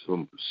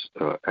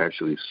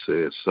actually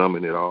says,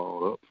 summing it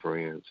all up,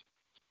 friends,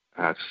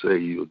 I say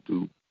you'll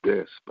do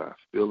best by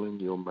filling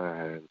your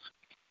minds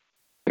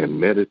and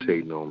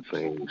meditating on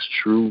things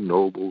true,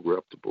 noble,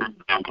 reputable,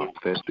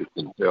 authentic,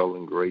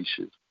 compelling,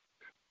 gracious,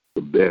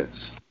 the best,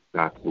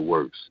 not the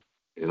worst.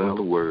 In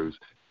other words,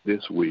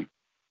 this week,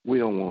 we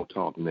don't want to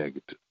talk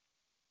negative.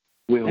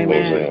 We don't want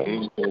to say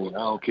anything. I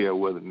don't care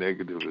whether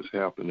negative is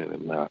happening or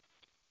not.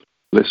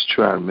 Let's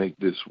try to make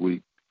this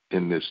week,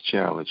 in this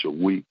challenge, a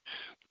week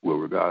where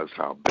regardless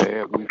how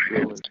bad we're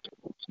feeling,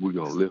 we're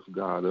going to lift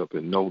God up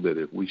and know that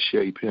if we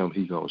shape Him,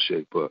 He's going to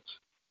shape us.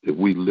 If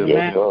we lift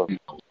Him,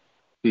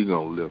 He's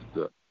going to lift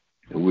up.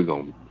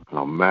 And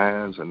our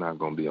minds are not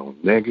going to be on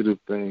negative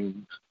things.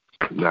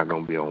 We're not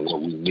going to be on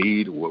what we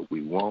need or what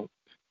we want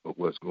or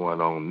what's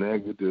going on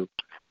negative,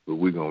 but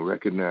we're going to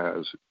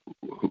recognize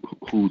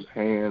whose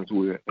hands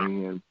we're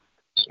in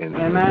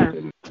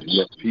and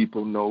let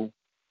people know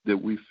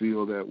that we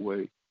feel that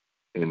way,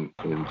 and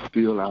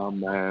fill our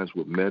minds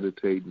with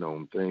meditating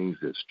on things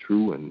that's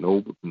true and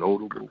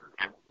notable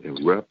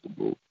and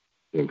reputable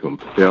and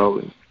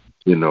compelling,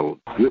 you know,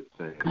 good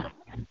things.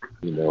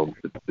 You know,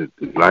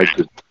 like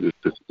the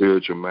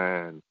spiritual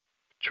mind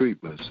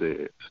treatment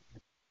says,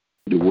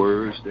 the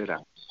words that I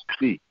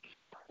speak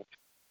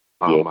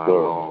are my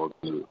Lord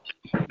good.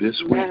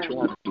 This week,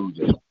 try to do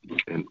that.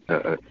 And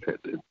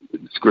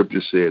the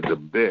scripture said the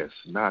best,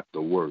 not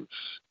the worst.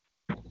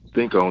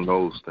 Think on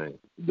those things.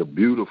 The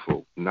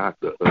beautiful, not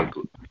the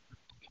ugly.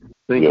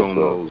 Think on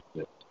those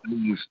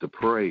things to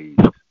praise,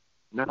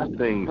 not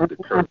things to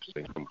curse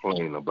and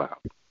complain about.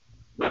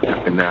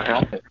 And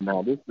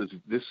now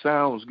this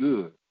sounds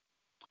good,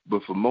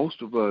 but for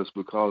most of us,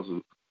 because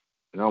of,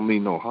 and I don't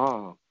mean no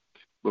harm,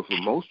 but for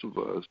most of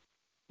us,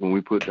 when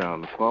we put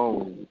down the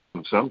phone,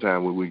 and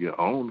sometimes when we get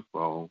on the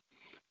phone,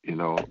 you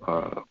know,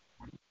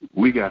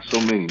 we got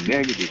so many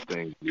negative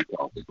things we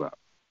talk about.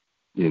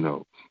 You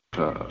know,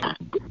 the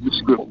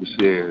scripture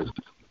says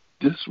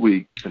this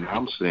week, and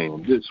I'm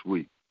saying this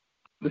week,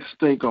 let's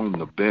think on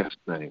the best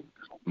things,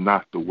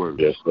 not the worst.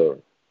 Yes, sir.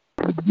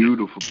 The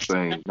beautiful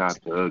things, not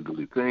the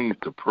ugly. Things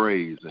to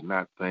praise and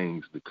not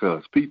things to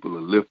cuss. People to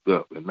lift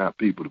up and not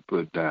people to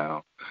put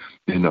down.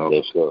 You know,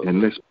 yes, sir.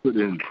 And let's put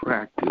in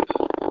practice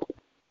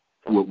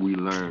what we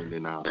learned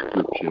in our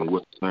scripture and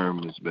what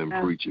sermon has been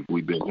preached, if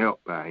we've been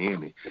helped by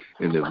any.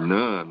 And if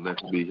none,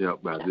 let's be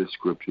helped by this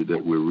scripture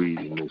that we're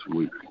reading this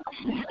week.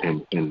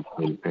 And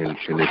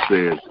it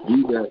says,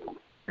 do that,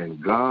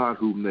 and God,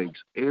 who makes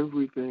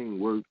everything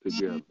work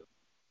together,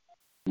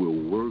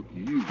 will work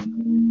you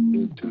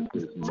into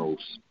His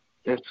most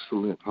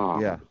excellent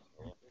harmony. Yeah.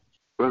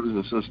 Brothers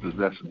and sisters,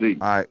 that's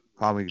deep. All right,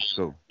 call me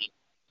so.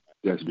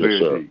 That's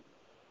very deep.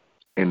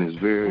 And it's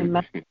very,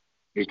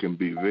 it can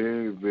be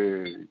very,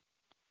 very,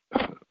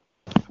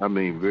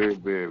 very,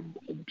 very,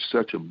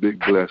 such a big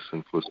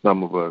blessing for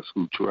some of us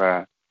who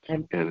try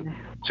and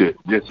to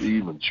just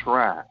even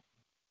try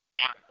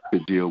to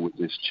deal with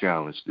this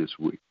challenge this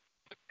week.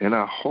 And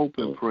I hope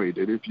and pray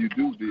that if you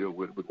do deal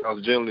with it,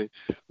 because generally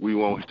we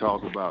won't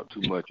talk about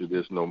too much of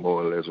this no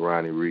more unless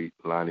Lonnie read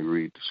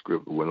the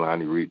scripture. When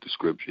Lonnie read the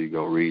scripture, he's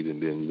going to read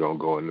and then you're going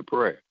to go into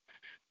prayer.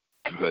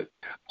 But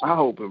I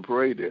hope and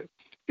pray that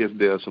if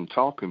there are some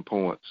talking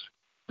points,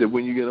 that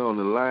when you get on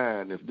the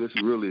line, if this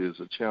really is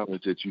a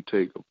challenge that you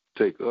take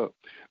up,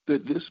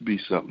 that this be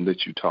something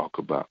that you talk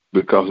about,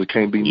 because it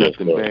can't be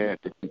nothing bad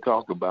that you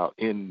talk about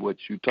in what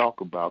you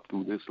talk about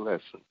through this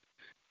lesson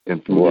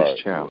and through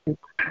this challenge.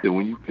 That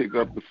when you pick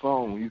up the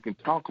phone, you can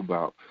talk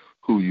about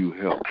who you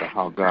helped or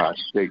how God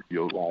shaped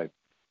your life,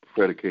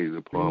 predicated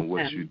upon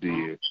what you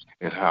did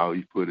and how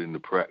you put into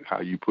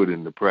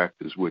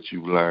practice what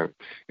you learned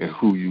and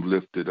who you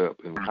lifted up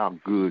and how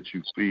good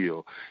you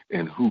feel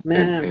and who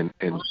and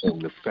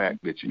the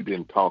fact that you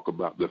didn't talk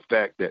about the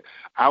fact that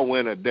I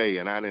went a day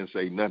and I didn't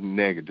say nothing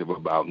negative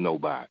about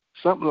nobody.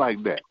 Something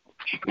like that.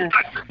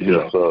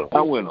 Yes, sir.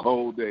 I went a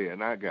whole day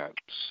and I got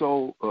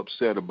so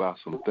upset about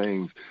some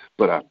things,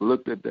 but I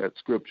looked at that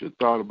scripture,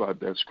 thought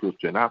about that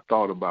scripture, and I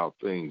thought about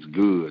things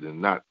good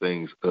and not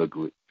things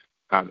ugly.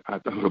 I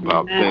thought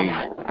about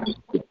things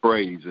to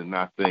praise and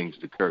not things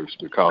to curse,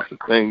 because the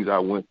things I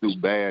went through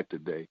bad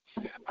today,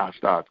 I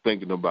started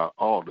thinking about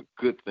all the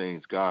good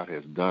things God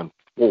has done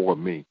for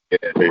me.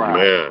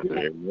 Amen.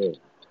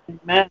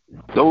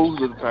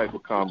 Those are the type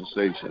of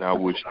conversation I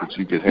wish that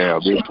you could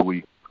have this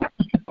week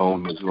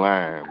on this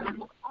line,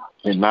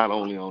 and not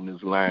only on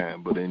this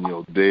line, but in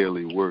your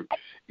daily work,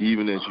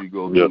 even as you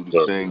go through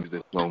the things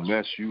that's going to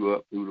mess you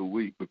up through the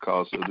week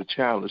because of the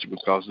challenge,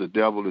 because the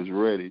devil is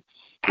ready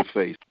to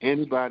face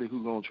anybody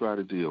who's going to try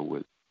to deal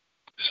with it.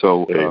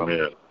 So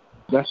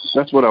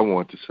that's what I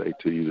want to say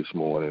to you this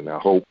morning. I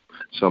hope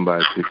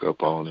somebody pick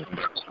up on it.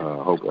 I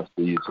hope I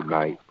see you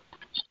tonight.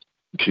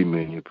 Keep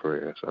me in your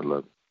prayers. I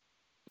love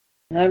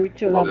you. Love you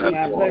too. Love you.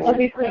 Amen.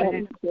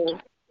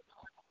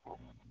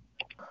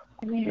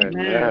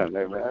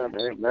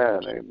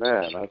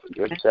 That's a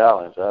good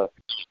challenge. I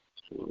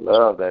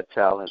love that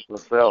challenge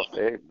myself.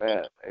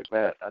 Amen.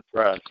 I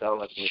try and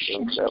challenge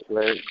myself that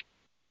way.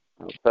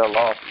 I fell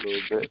off a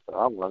little bit, so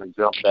I'm going to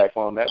jump back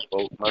on that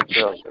boat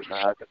myself, because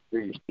now I can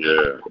see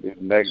these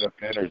negative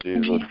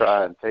energies will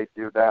try and take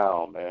you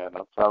down, man.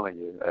 I'm telling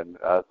you. And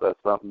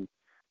that's something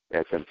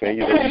that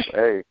continue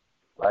to,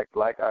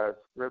 like our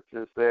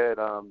scripture said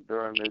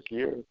during this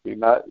year, be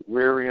not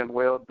weary in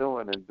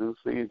well-doing, in due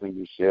season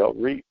you shall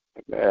reap.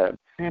 Amen.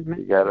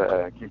 You got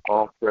to keep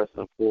on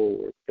pressing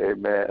forward.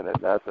 Amen. And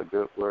that's a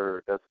good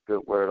word. I'm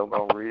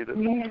going to read it.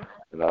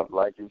 And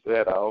like you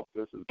said, I hope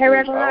this is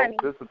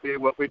this will be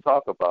what we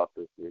talk about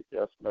this week.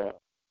 Yes, ma'am.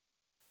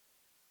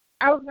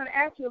 I was going to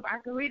ask you if I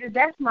could read it.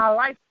 That's my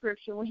life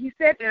scripture. When he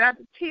said that,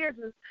 the tears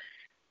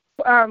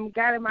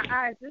got in my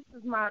eyes. This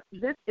is my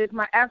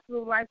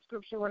absolute life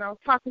scripture. When I was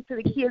talking to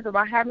the kids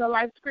about having a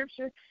life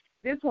scripture,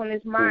 this one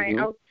is mine.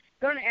 I was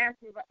going to ask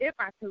you if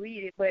I could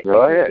read it, but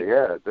go ahead.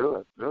 Yeah, do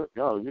it.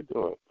 No, you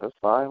do it. That's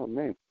fine with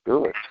me.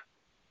 Do it.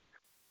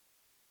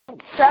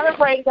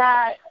 Celebrate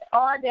God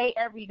all day,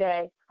 every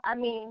day. I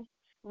mean,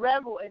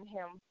 revel in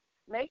Him.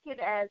 Make it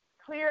as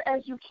clear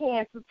as you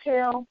can to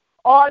tell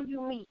all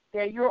you meet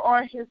that you're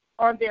on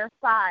their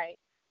side,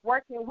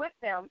 working with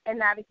them and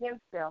not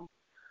against them.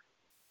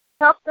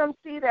 Help them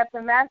see that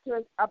the Master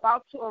is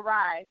about to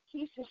arrive.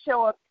 He should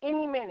show up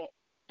any minute.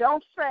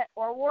 Don't fret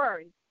or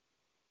worry.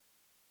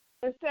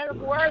 Instead of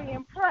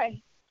worrying,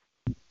 pray.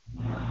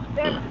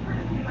 Let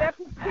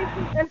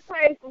petitions and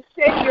praise and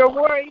shake your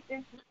worries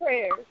into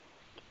prayers,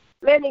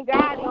 letting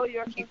God know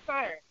your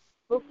concern.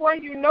 Before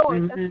you know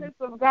it, a sense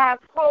of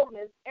God's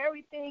wholeness,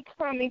 everything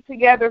coming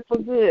together for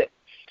good,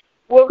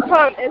 will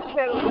come and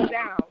settle you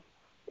down.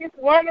 It's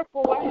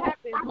wonderful what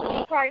happens when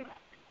you try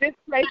this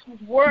place's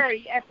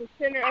worry at the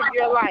center of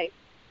your life.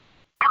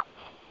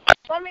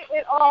 Summing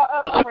it all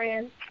up,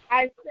 friends,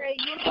 I say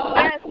you do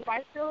best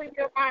by filling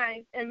your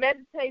minds and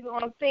meditating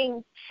on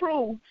things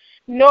true,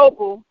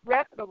 noble,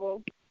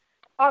 reputable,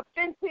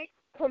 authentic,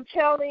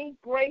 compelling,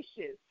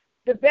 gracious,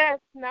 the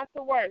best, not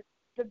the worst,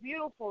 the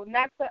beautiful,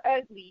 not the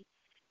ugly,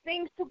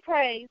 things to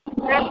praise,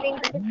 not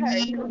things to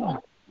curse.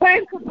 Put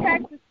into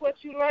practice what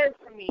you learned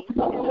from me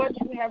and what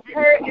you have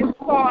heard and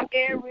saw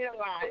and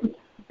realized.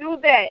 Do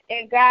that,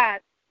 and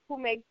God, who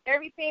makes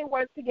everything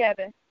work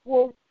together,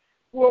 will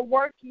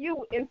work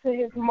you into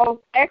His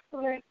most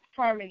excellent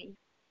harmony.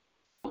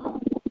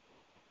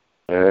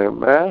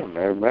 Amen.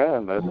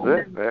 That's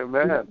it.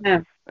 Amen.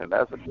 And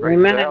that's a great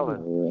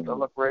challenge.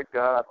 Celebrate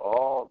God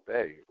all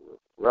day.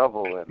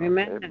 Revel in Him.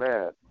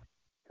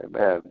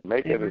 Amen.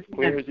 Make it as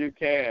clear as you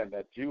can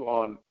that you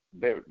on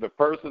the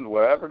person,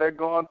 wherever they're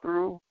going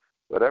through,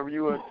 whatever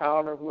you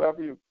encounter,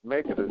 whoever you,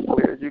 make it as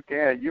clear as you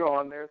can, you're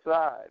on their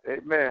side.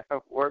 Amen.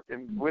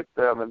 Working with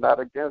them and not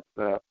against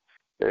them.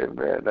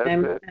 Amen. That's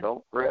it.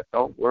 Don't fret.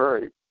 Don't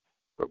worry.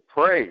 But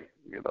pray.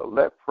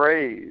 Let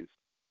praise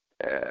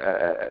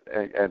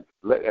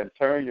and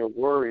turn your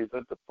worries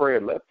into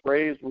prayer. Let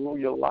praise rule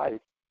your life,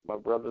 my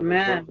brothers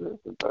and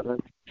sisters.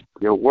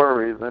 your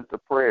worries into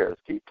prayers.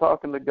 Keep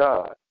talking to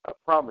God. I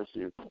promise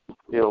you,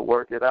 He'll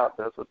work it out.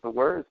 That's what the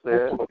Word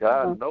says.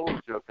 God knows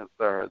your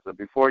concerns, and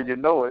before you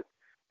know it,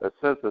 a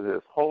sense of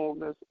His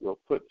wholeness will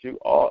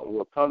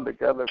will come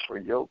together for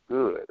your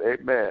good.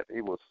 Amen.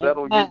 He will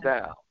settle you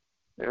down.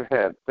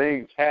 Amen.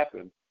 Things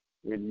happen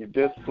when you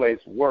displace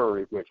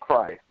worry with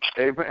Christ.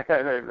 Amen.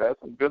 That's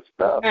some good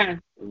stuff.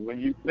 When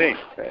you think,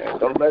 man,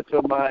 don't let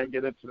your mind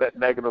get into that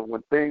negative.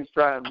 When things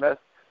try and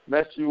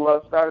mess you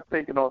up, start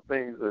thinking on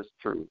things that's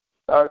true.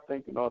 Start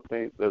thinking on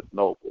things that's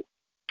noble.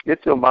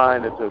 Get your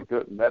mind into a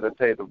good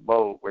meditative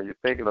mode where you're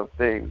thinking of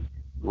things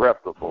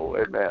reputable,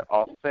 amen,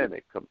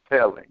 authentic,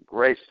 compelling,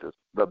 gracious,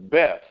 the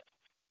best.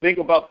 Think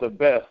about the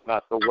best,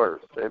 not the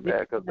worst, amen,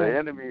 because the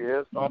enemy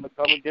is going to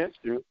come against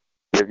you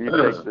if you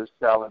take this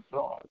challenge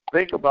on.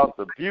 Think about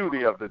the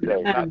beauty of the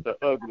day, not the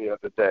ugly of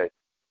the day,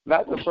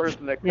 not the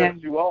person that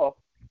cuts you off.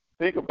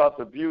 Think about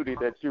the beauty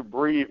that you're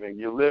breathing,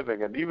 you're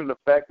living, and even the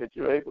fact that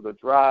you're able to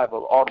drive an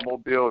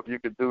automobile, if you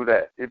could do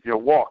that. If you're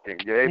walking,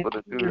 you're able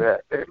to do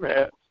that.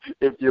 Amen.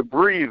 If you're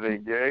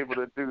breathing, you're able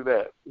to do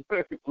that.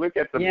 Look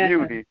at the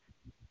beauty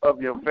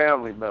of your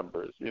family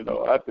members. You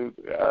know,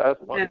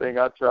 that's one thing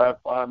I try to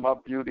find my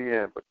beauty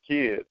in. My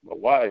kids, my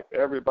wife,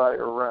 everybody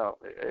around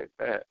me.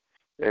 Amen.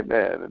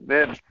 Amen. And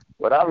then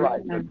what I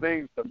like, the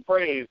things to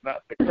praise,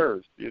 not to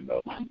curse. You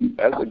know,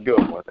 that's a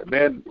good one. And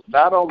then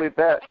not only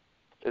that,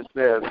 it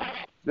says,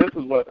 this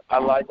is what I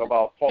like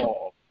about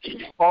Paul.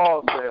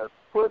 Paul says,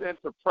 put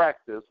into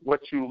practice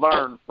what you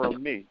learned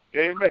from me.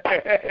 Amen.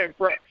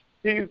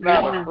 He's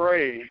not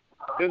afraid.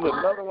 There's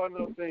another one of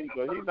those things,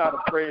 but he's not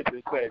afraid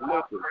to say,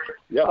 listen,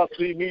 y'all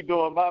see me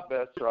doing my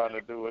best trying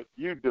to do it.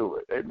 You do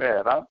it.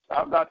 Amen.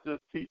 I'm not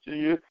just teaching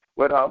you,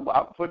 but I'm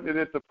putting it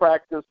into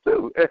practice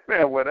too.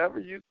 Amen.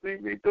 Whatever you see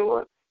me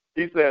doing,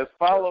 he says,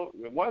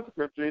 in one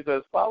scripture, he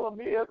says, follow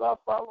me as I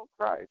follow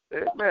Christ.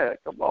 Amen.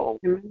 Come on.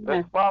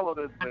 Let's follow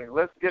this thing.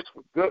 Let's get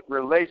a good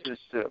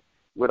relationship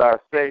with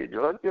our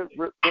Savior. Let's get a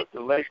good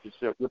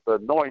relationship with the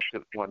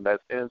anointed one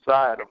that's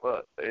inside of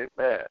us.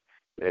 Amen.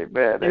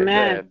 Amen.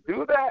 Amen.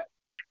 Do that.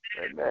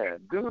 Amen.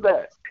 Do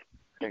that.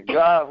 And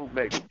God, who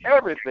makes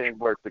everything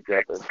work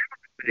together,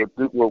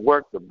 will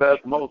work the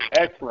best, most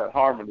excellent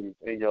harmonies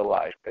in your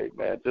life.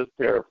 Amen. Just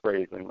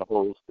paraphrasing the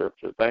whole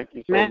scripture. Thank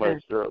you so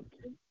much, Shirley.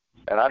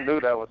 And I knew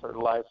that was her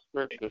life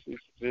scripture. She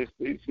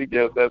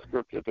gives that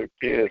scripture to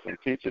kids and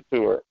teach it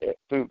to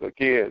the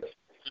kids.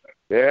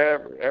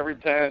 Every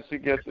time she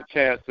gets a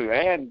chance to,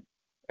 and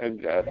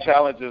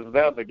challenges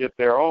them to get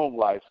their own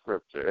life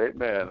scripture.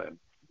 Amen.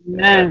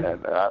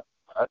 And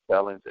I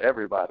challenge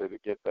everybody to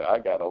get that. I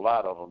got a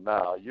lot of them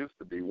now. I used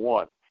to be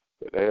one,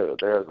 but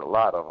there's a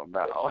lot of them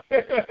now.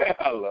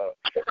 I love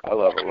a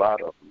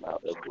lot of them now.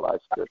 There's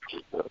life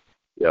scriptures.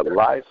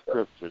 Life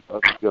scriptures.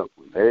 That's a good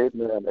one.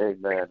 Amen,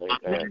 amen,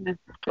 amen.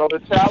 So the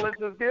challenge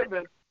is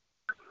given.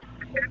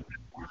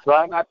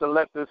 Try not to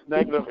let this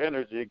negative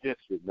energy get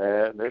you,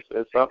 man.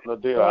 It's something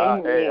to do.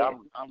 I'm a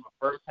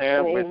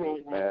first-hand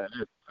witness, man.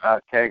 I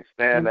can't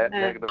stand that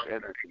negative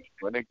energy.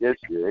 When it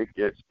gets you, man.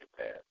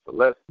 So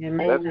let's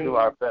do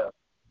our best.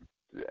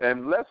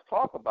 And let's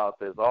talk about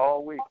this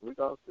all week.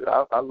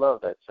 I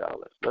love that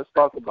challenge. Let's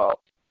talk about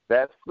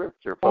that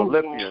scripture,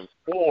 Philippians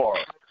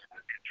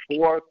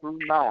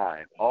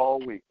 4-9, all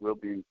week. We'll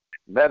be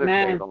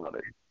meditating on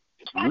it.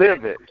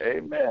 Live it.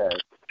 Amen.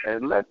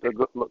 And let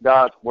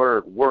God's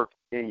word work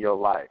in your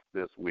life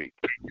this week.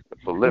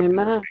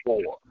 Philippians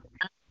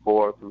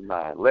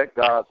 4-9. Let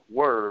God's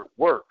word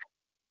work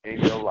in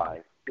your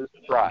life. Just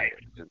try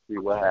it and see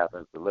what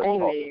happens. So let's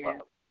talk about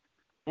it.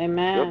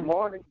 Amen. Good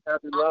morning.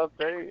 Happy Love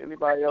Day.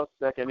 Anybody else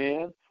checking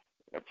in?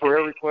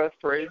 Prayer requests,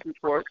 praise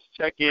reports,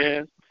 check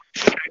in.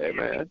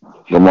 Amen.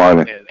 Good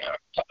morning. And,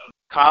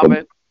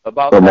 comment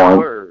about the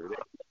word.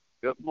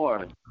 Good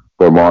morning.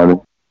 Good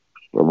morning.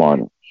 Good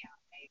morning.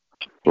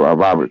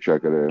 Robert,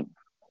 check it in.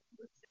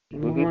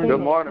 Good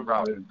morning,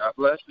 Robert. God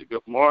bless you.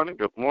 Good morning.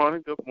 Good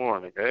morning. Good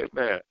morning.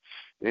 Amen.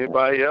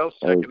 Anybody else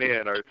checking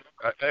in? Or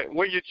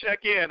when you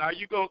check in, are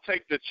you going to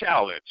take the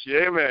challenge?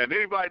 Amen.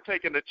 Anybody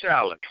taking the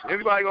challenge?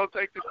 Anybody going to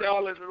take the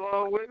challenge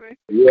along with me?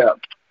 Yeah.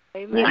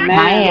 Amen.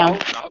 I am.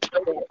 I'll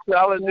take the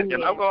challenge,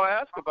 and I'm going to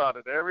ask about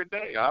it every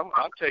day. I'm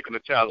taking the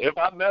challenge. If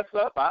I mess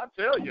up, I'll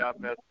tell you I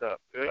messed up.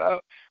 You know?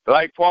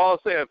 Like Paul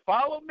said,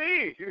 follow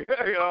me.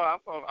 I'm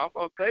going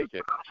to take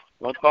it.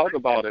 I'm going to talk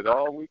about it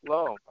all week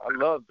long. I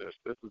love this.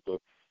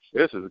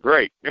 This is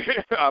great.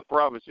 I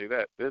promise you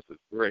that. This is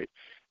great.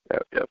 Yeah.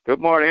 Good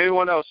morning.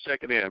 Anyone else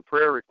checking in?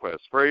 Prayer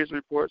requests, praise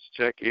reports,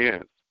 check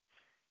in.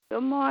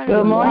 Good morning.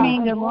 Good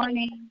morning. Good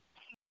morning.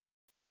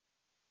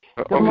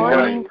 Good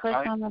morning, Chris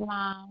on the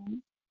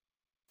line.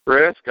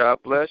 Chris, God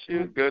bless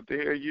you. Good to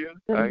hear you.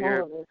 Good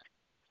morning.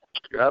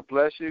 God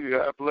bless you.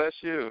 God bless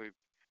you.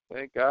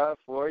 Thank God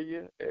for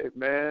you.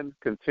 Amen.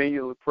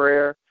 Continual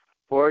prayer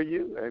for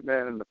you.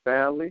 Amen. And the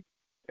family.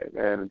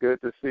 Amen.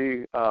 Good to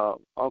see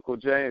Uncle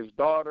James'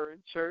 daughter in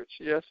church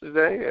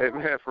yesterday.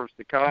 Amen. From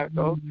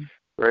Chicago. Mm-hmm.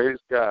 Praise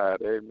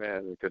God.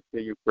 Amen. And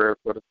continue prayer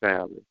for the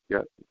family.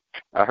 Yes.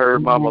 I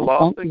heard Mama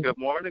Lawson. Good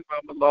morning,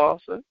 Mama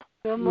Lawson.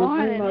 Good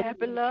morning.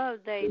 Happy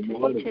Love Day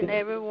to each and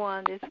every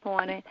one this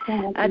morning.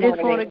 I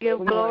just want to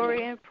give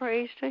glory and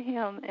praise to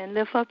him and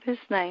lift up his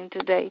name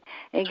today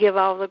and give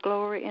all the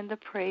glory and the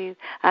praise.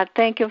 I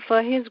thank him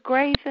for his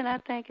grace and I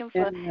thank him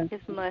for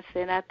his mercy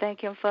and I thank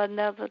him for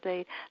another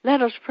day.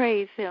 Let us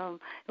praise him.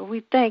 And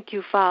we thank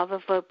you, Father,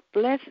 for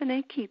blessing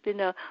and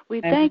keeping us. We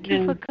thank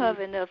you for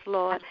covering us,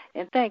 Lord,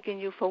 and thanking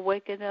you for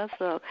waking us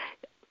up.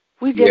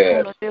 We just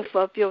want to lift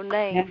up your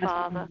name,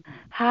 Father,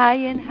 high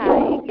and high,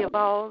 and give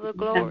all the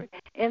glory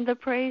and the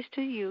praise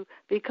to you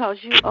because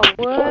you are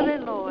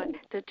worthy, Lord,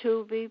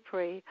 to be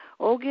praised.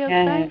 Oh, give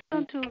thanks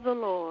unto the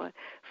Lord,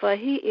 for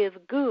he is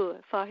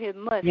good, for his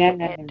mercy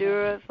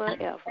endureth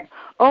forever.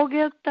 Oh,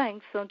 give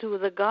thanks unto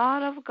the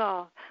God of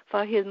God,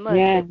 for his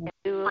mercy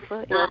endureth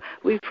forever.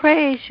 We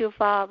praise you,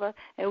 Father,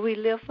 and we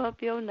lift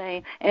up your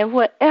name. And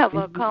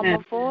whatever come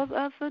before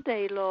us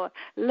today, Lord,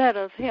 let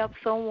us help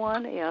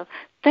someone else.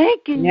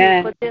 Thanking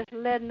you for just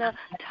letting us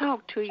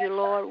talk to you,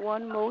 Lord,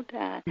 one more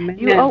time.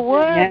 You are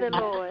worthy,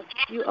 Lord.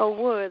 You are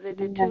worthy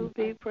to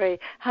be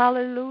praised.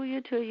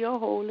 Hallelujah to your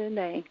holy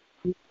name.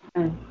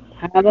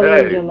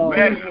 Hallelujah, Lord.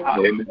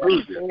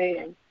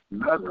 Amen.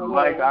 Nothing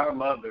like our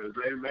mothers.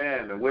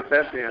 Amen. And with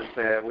that being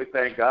said, we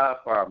thank God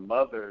for our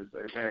mothers.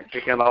 Amen.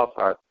 Kicking off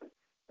our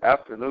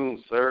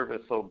afternoon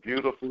service so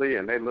beautifully,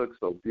 and they look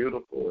so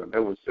beautiful. And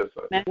it was just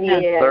a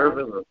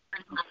service,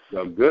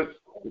 a good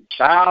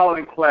child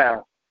in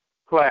class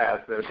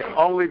that can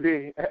only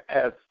be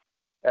as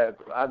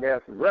I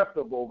guess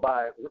reputable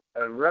by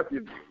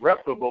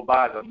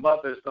the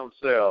mothers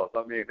themselves.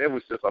 I mean, it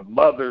was just a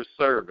mother's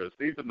service.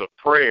 Even the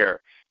prayer,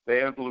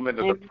 they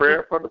implemented the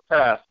prayer for the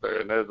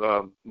pastor, and as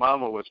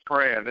Mama was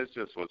praying, it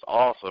just was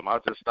awesome. I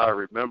just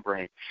started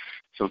remembering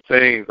some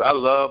things. I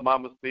love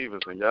Mama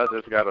Stevenson. Y'all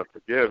just gotta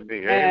forgive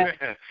me. Amen.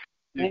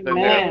 She's been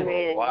there for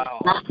a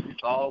while.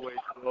 She's always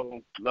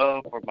shown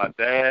love for my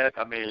dad.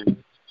 I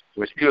mean,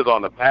 when she was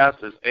on the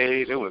pastor's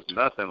aid, it was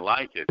nothing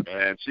like it,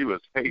 man. She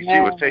would take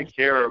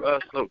care of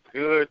us so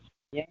good.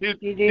 She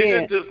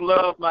didn't just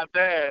love my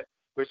dad,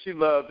 but she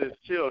loved his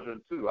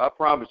children too. I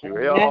promise you,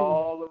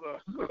 all of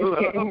us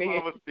love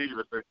Mama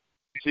Stevenson.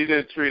 She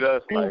didn't treat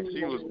us like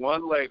she was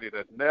one lady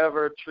that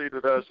never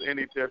treated us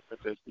any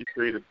different than she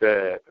treated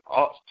Dad.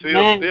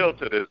 Still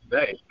to this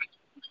day.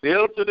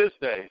 Still to this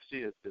day, she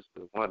is just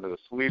one of the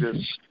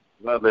sweetest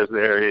mothers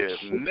there is.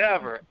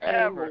 Never,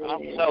 ever,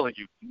 I'm telling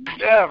you,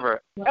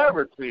 never,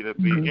 ever treated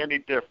me any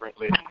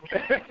differently.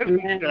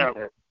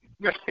 Never.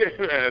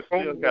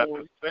 Still got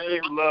the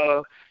same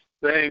love,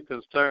 same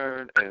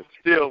concern, and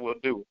still will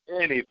do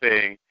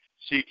anything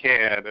she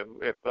can.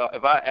 And if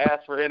I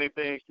ask for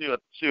anything,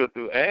 she'll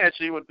do. And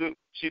she would do.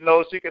 She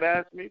knows she can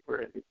ask me for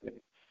anything.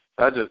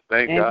 I just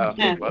thank God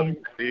for Mother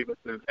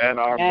Stevenson and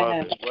our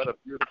mothers. What a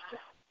beautiful,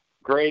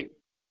 great,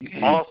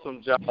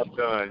 awesome job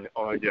done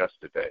on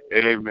yesterday.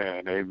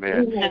 Amen.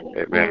 Amen.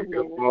 Amen.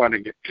 Good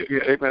morning.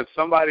 Amen.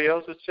 Somebody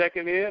else is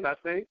checking in, I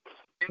think.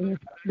 Good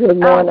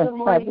morning. Good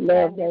morning.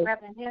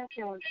 Reverend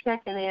Henson was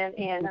checking in,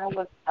 and I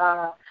was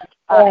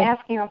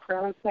asking him for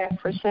a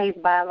request for Shay's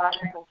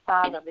biological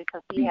father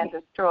because he had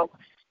a stroke.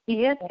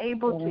 He is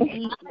able to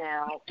eat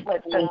now,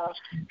 but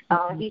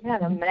he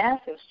had a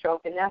massive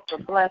stroke, and that's a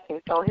blessing.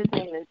 So his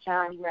name is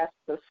John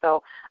Resper.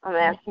 So I'm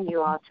asking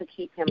you all to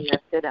keep him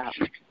lifted up.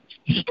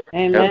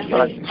 Amen.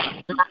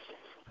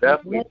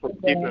 Definitely for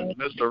keeping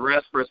Mr.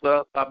 Resper's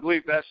up. I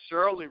believe that's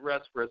Shirley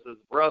Resper's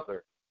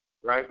brother,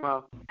 right,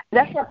 Mom?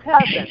 That's her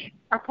cousin.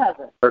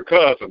 Her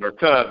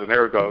cousin.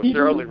 There we go.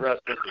 Shirley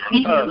Resper's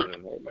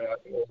cousin.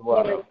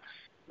 Wow.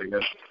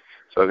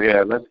 So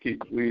yeah, let's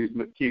keep with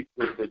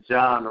the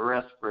John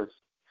Respers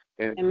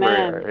in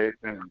prayer.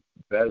 Amen.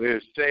 That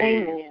is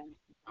Shay's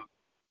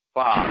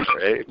father.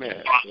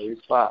 Amen. Shay's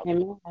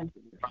father.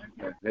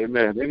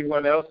 Amen.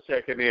 Anyone else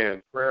checking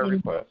in? Prayer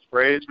requests,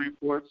 praise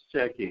reports,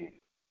 check in.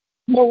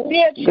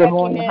 Maria checking Good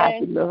morning.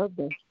 Happy Love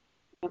Day.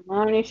 Good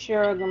morning,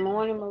 Cheryl. Good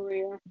morning,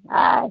 Maria.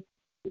 Hi.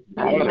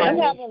 I'm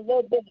having a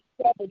little bit of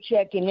trouble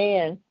checking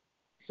in,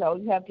 so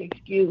you have to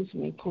excuse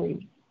me,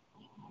 please.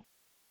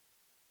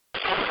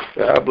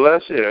 God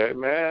bless you.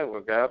 Amen.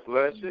 Well, God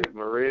bless you.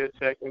 Maria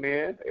checking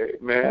in.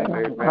 Amen.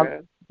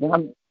 Amen.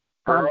 I'm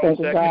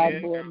thanking God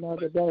for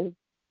another day.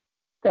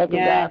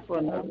 Thanking God for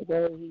another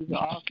day. He's an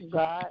awesome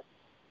God.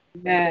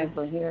 Amen.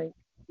 For hearing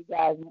you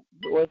guys'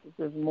 voices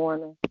this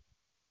morning.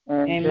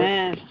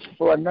 And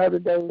for another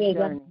day's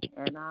journey.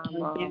 And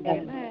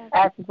I'm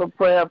asking for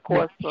prayer, of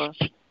course, for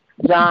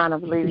John. I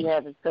believe he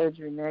has his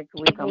surgery next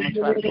week. I'm going to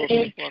try to go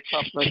there for a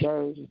couple of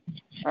days.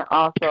 And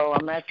also,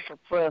 I'm asking for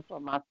prayer for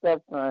my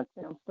stepson,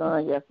 Tim's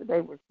son.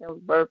 Yesterday was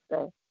Tim's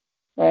birthday.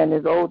 And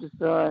his oldest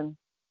son,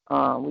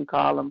 we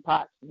call him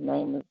Potts. His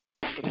name is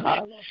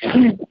Ricardo.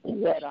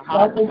 He had a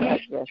heart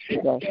attack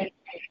yesterday.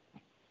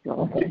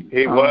 So,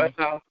 he was?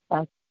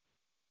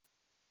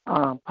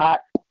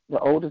 Potts, the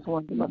oldest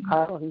one,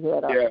 Ricardo, he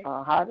had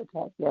a heart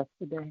attack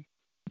yesterday.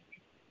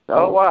 So,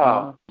 oh,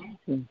 wow.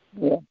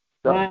 Yeah.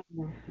 So,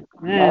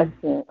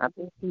 I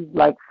think he's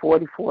like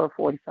 44 or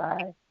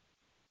 45.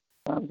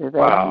 I'm just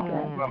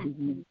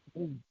asking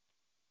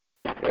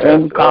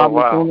And he called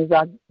me as soon as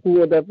I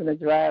pulled up in the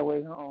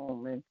driveway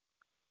home and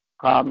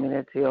called me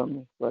and tell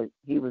me, but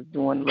he was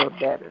doing a little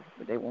better,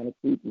 but they want to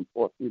keep him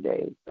for a few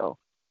days. So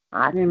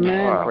I keep him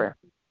in prayer.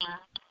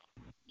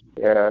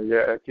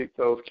 Yeah, keep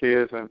those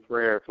kids in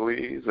prayer,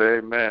 please.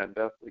 Amen.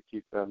 Definitely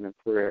keep them in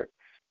prayer.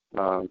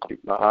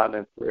 Keep my aunt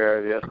in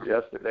prayer.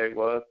 Yesterday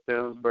was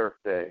Tim's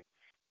birthday.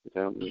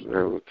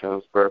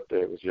 Tim's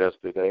birthday was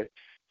yesterday.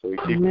 So we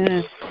keep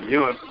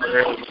you in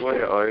prayer as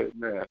well.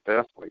 Amen.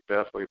 Definitely.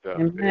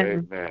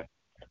 Amen.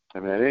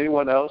 Amen.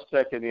 Anyone else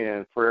checking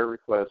in? Prayer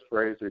requests,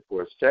 praise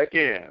reports,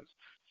 check-ins.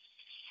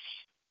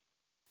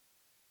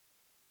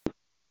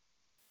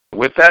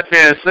 With that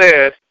being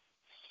said,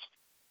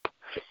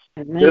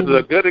 this is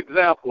a good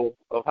example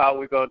of how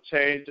we're going to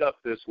change up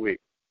this week.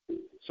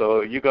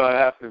 So you're going to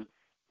have to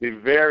be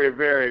very,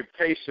 very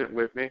patient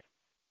with me,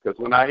 because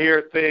when I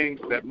hear things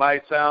that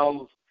might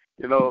sound,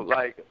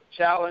 like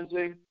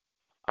challenging,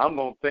 I'm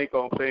going to think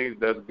on things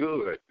that's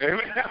good.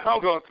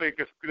 I'm going to think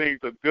of things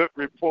a good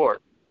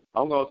report.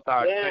 I'm going to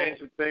start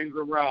changing things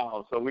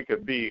around so we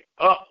can be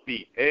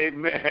upbeat.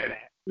 Amen.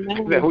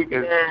 That we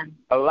can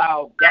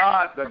allow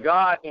the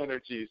God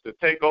energies to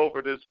take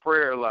over this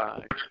prayer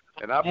line.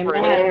 And I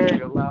pray that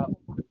we allow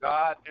the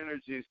God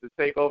energies to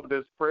take over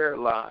this prayer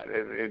line.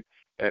 And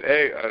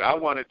I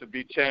want it to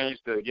be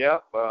changed to,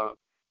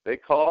 they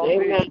called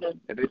me,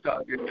 and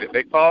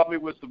they called me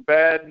with some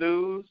bad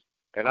news,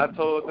 and I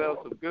told them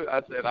some good.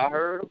 I said, I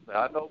heard them,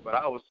 I know, but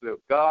I was still,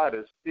 God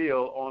is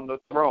still on the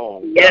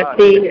throne. Yes,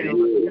 He is.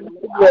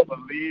 I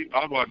believe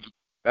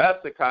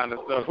that's the kind of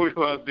stuff we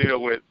want to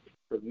deal with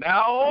from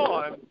now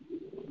on.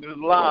 This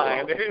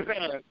line,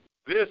 amen.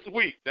 This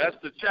week, that's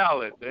the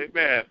challenge,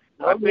 amen.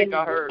 I think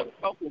I heard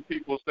a couple of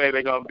people say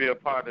they're going to be a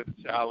part of the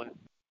challenge.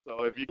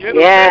 So if you get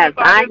offended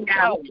by this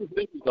challenge,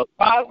 this is a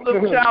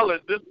positive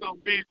challenge. This is going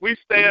to be, we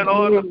staying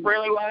on the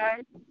prayer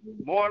line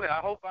morning. I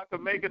hope I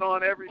can make it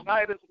on every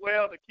night as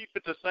well to keep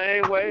it the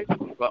same way.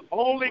 But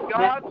only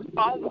God's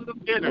positive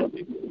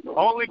energy.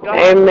 Only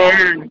God's positive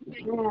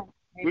energy.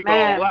 We're going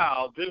to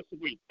allow this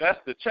week. That's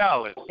the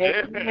challenge.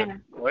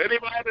 Amen. So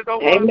anybody that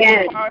don't want to be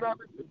a part of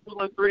it, the 2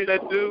 and 3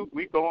 that do,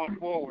 we going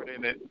forward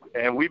in it.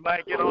 And we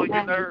might get on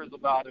your nerves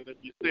about it if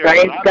you're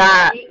serious. Praise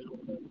God.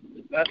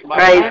 That's my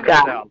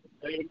challenge.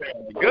 Amen.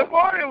 Good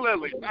morning,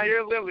 Lily. I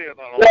hear Lily on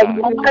the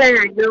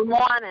line. Good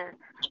morning.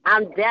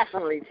 I'm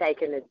definitely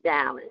taking the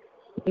challenge.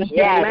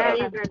 Yeah,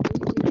 even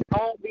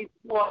on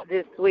before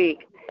this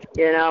week,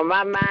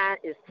 my mind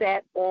is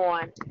set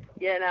on,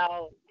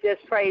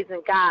 just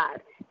praising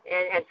God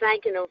and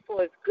thanking Him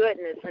for His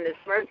goodness and His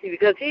mercy,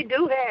 because He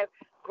do have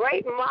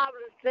great and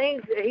marvelous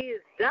things that He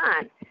has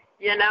done,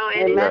 and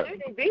it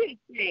shouldn't be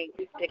anything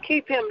to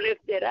keep Him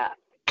lifted up,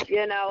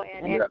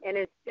 and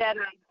instead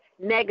of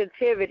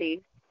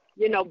negativity,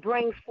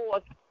 bring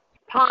forth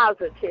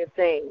positive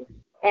things.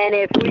 And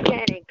if we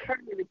can't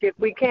encourage, if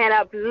we can't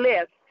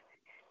uplift,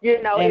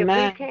 if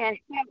we can't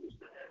help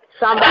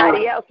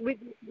somebody else, we're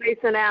just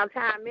wasting our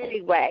time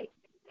anyway.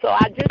 So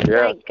I just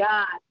thank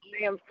God.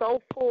 I am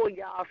so full,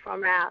 y'all,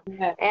 from our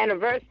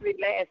anniversary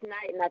last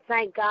night, and I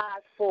thank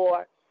God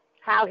for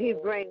how He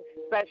brings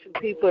special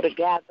people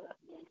together,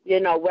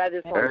 whether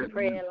it's on the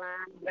prayer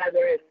line,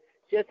 whether it's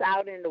just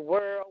out in the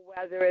world,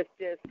 whether it's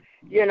just,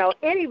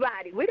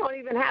 anybody. We don't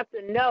even have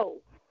to know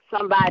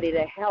somebody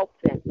to help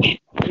them,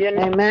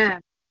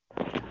 Amen.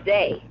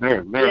 Amen.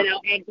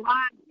 And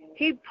God,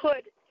 He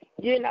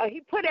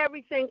put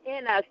everything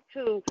in us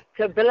to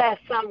bless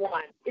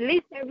someone, at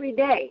least every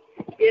day,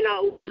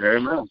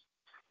 Amen.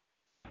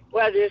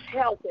 Whether it's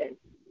helping,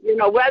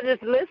 whether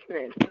it's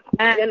listening.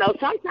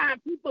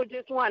 Sometimes people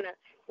just want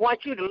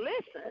you to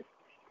listen,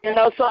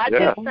 so I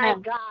just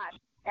thank God.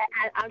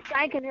 I'm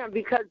thanking Him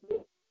because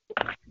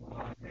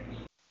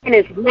in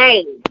His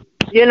name,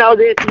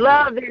 there's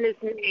love in His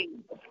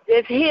name.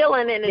 There's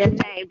healing in His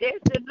name.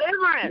 There's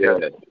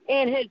deliverance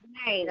in His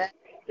name.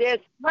 There's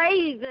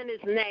praise in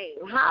His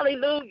name.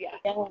 Hallelujah.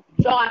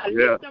 So I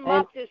lift Him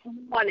up this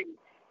morning,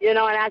 and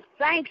I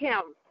thank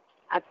Him.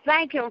 I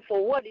thank Him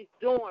for what He's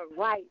doing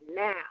right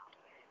now.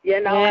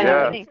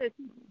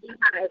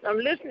 I'm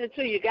listening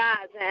to you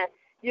guys, and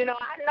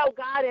I know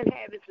God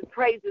inhabits the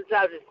praises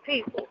of His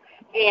people.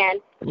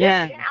 And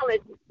this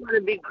challenge is going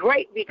to be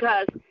great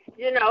because,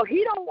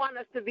 He don't want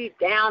us to be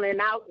down and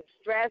out and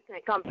stressed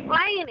and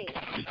complaining.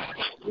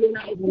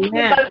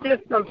 But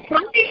just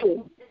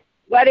complaining.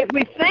 But if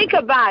we think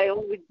about it,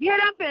 when we get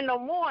up in the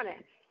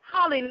morning,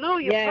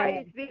 hallelujah,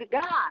 praise be to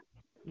God.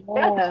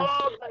 That's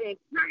all the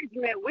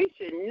encouragement we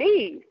should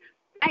need.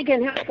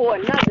 Thanking Him for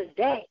another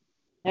day.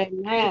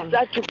 Amen. He's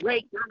such a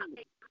great God,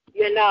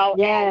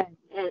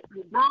 And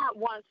God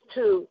wants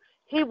to,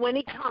 when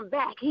He come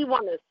back, He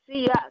want to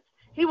see us.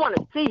 He want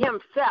to see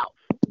Himself.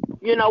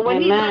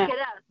 When He look at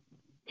us,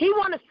 He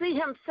want to see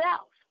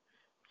Himself.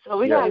 So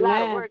we got a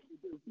lot of work to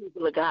do,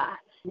 people of God.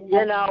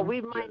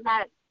 We might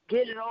not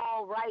get it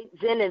all right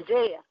then and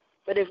there,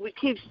 but if we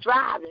keep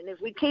striving, if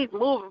we keep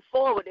moving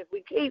forward, if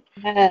we keep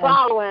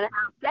following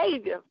our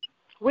Savior,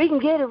 we can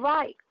get it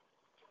right.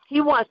 He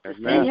wants to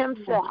see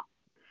Himself.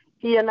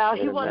 You know,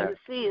 he wants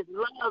to see his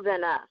love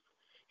in us.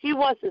 He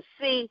wants to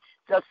see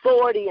the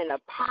authority and the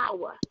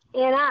power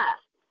in us.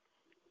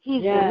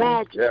 He's the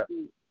majesty.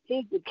 Yeah.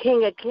 He's the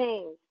King of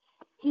Kings.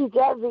 He's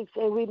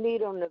everything we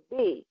need him to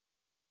be.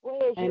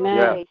 Where is your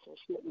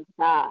relationship with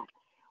God?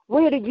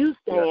 Where do you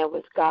stand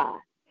with God?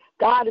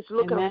 God is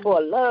looking for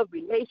a love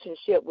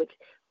relationship with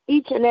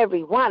each and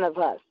every one of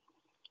us.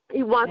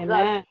 He wants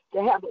us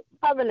to have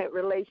a covenant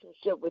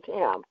relationship with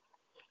him.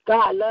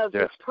 God loves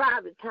his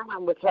private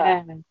time with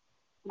us.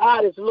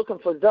 God is looking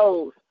for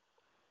those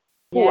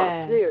who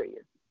are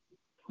serious,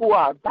 who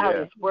are about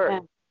his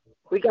word.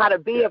 We got to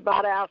be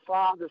about our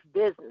Father's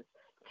business.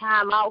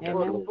 Time out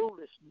for the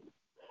foolishness.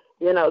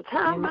 You know,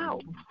 time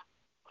out.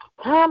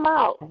 Time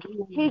out.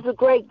 He's a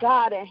great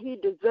God, and he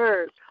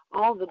deserves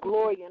all the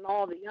glory and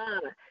all the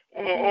honor.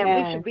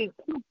 And we should be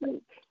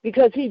thankful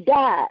because he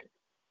died.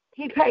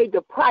 He paid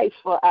the price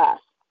for us.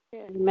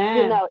 Amen.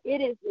 You know,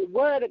 it is the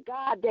word of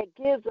God that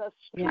gives us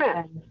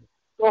strength.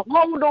 So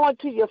hold on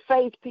to your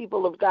faith,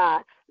 people of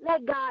God.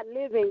 Let God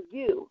live in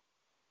you.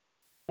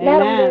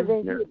 Let him live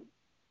in you.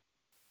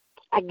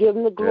 I give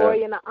him the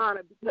glory and the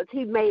honor because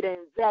he made an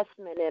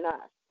investment in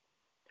us.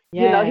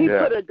 You know, he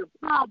put a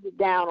deposit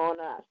down on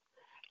us.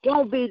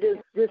 Don't be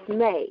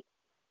dismayed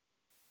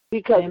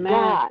because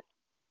God,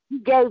 he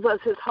gave us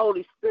his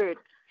Holy Spirit,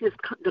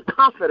 the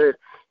Comforter.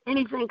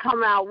 Anything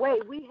come our way,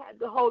 we have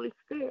the Holy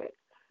Spirit.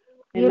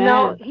 You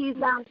know, he's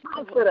our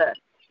Comforter.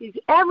 He's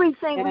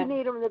everything we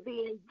need him to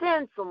be and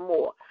then some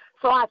more.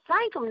 So I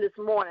thank him this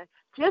morning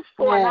just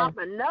for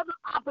another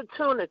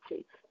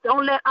opportunity.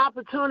 Don't let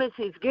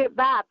opportunities get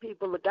by,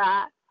 people of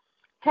God.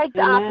 Take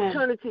the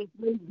opportunity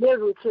to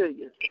give it to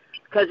you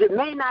because it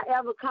may not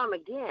ever come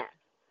again.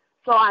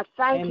 So I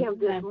thank him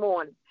this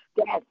morning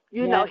that,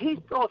 you know, he's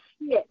so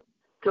fit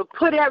to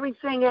put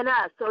everything in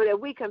us so that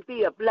we can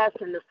be a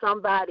blessing to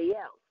somebody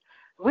else.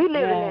 We're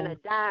living in a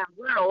dying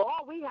world.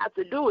 All we have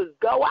to do is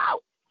go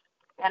out,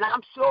 and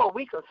I'm sure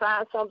we can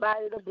find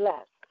somebody to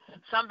bless,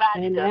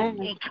 somebody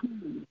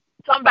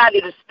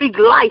to speak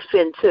life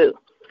into.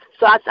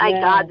 So I thank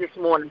God this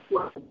morning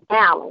for the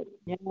talent.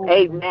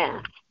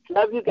 Amen.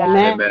 Love you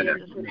guys. Amen. In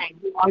Jesus' name.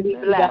 You all be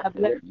blessed.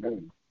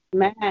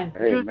 Amen.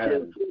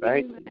 Amen.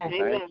 Thank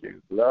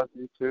you. Love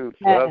you too.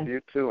 Love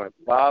you too. And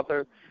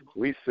Father,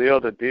 we seal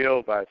the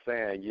deal by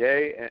saying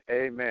yay and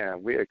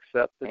amen. We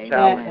accept the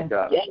challenge,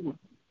 God.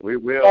 We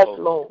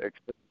will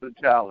accept the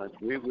challenge.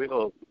 We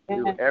will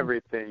do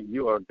everything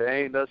you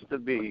ordained us to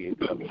be.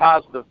 The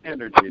positive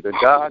energy, the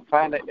God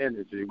kind of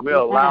energy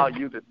will allow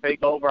you to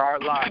take over our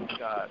lives,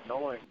 God,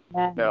 knowing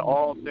that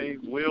all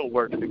things will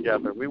work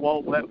together. We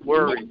won't let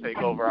worry take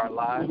over our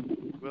lives.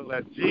 We'll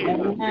let Jesus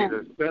be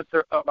the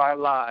center of our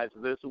lives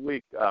this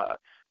week, God.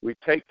 We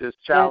take this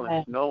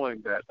challenge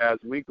knowing that as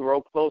we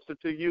grow closer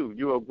to you,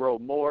 you will grow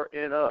more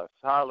in us.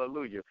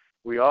 Hallelujah.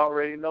 We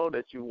already know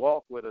that you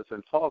walk with us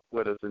and talk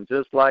with us. And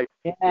just like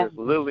Ms.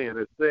 Lillian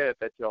has said,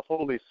 that your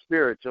Holy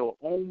Spirit, your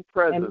own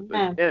presence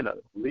is in us,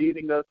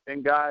 leading us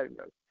and guiding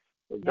us.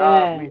 So,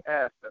 God, we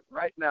ask that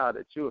right now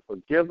that you would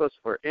forgive us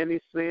for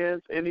any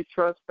sins, any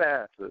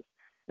trespasses.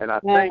 And I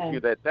thank you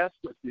that that's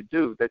what you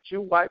do, that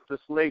you wipe the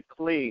slate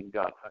clean,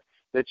 God,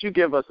 that you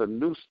give us a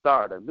new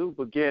start, a new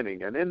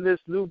beginning. And in this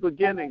new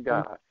beginning,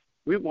 God,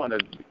 we want to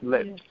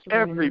let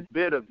every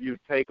bit of you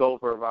take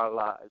over of our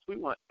lives. We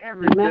want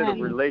every bit of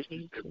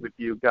relationship with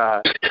you,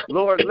 God.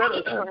 Lord, let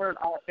us turn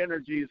our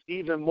energies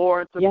even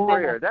more into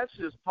prayer. That's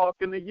just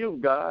talking to you,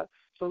 God.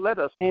 So let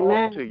us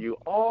talk to you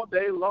all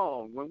day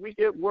long. When we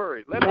get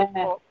worried, let us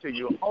talk to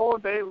you all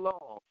day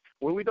long.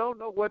 When we don't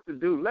know what to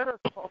do, let us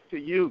talk to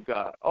you,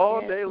 God,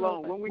 all day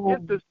long. When we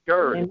get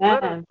discouraged,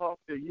 let us talk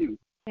to you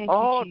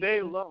all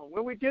day long.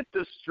 When we get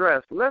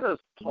distressed, let us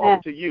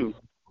talk to you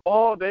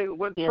all day.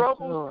 When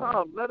troubles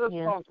come, let us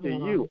talk to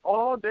you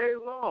all day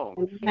long.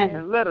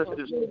 And let us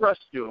just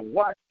trust you and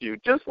watch you.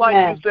 Just like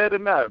you said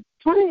in that,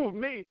 prove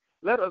me.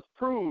 Let us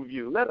prove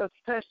you. Let us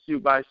test you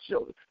by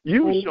showing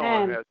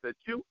us that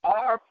you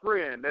are a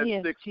friend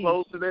that sticks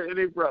closer than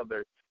any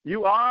brother.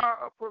 You are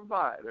a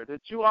provider,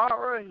 that you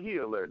are a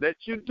healer, that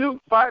you do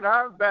fight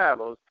our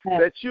battles,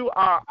 that you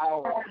are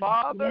our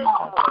Father.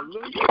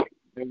 Hallelujah.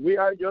 And we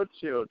are your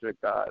children,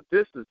 God.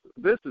 This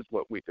is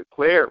what we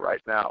declare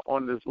right now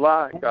on this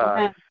line,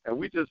 God. And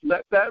we just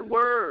let that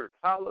word,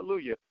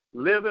 hallelujah,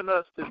 live in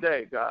us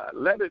today, God.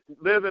 Let it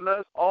live in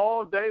us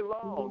all day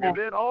long and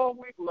then all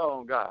week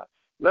long, God.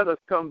 Let us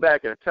come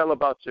back and tell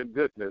about your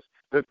goodness,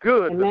 the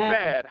good, the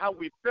bad, how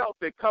we felt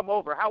it come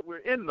over, how we're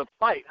in the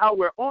fight, how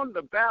we're on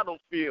the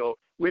battlefield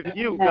with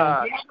you,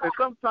 God. And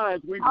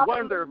sometimes we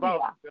wonder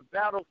about the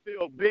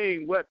battlefield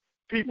being what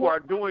people are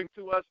doing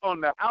to us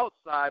on the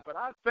outside. But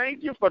I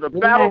thank you for the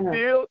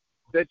battlefield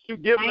that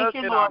you've given us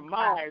in our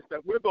minds,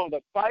 that we're going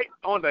to fight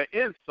on the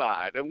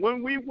inside. And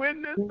when we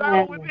win this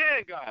battle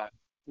within, God,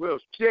 we'll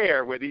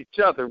share with each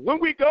other. When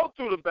we go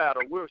through the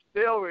battle, we'll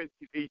share with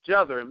each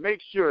other and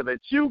make sure that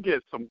you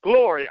get some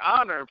glory,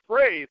 honor, and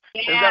praise,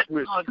 and that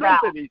we'll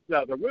strengthen each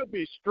other. We'll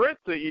be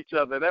strength to each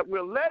other, that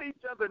we'll let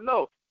each other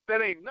know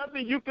That ain't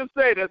nothing you can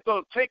say that's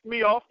going to take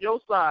me off your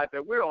side,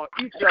 that we're on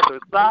each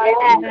other's side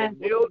and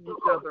build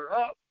each other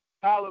up.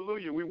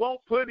 Hallelujah. We won't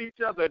put each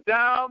other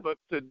down, but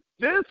to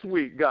this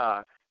week,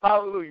 God,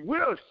 hallelujah,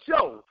 we'll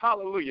show,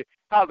 hallelujah,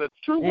 how the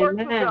true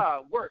works of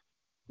God work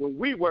when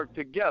we work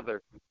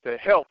together to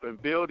help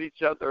and build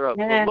each other up.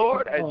 So,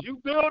 Lord, as you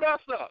build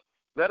us up,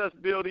 let us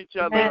build each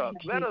other up.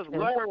 Let us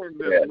learn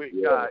this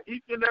week, God.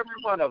 Each and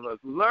every one of us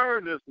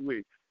learn this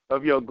week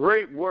of your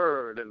great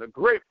word and the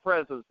great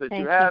presence that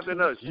you have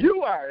in us.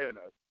 You are in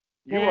us.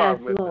 You are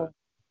with us.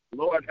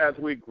 Lord, as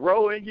we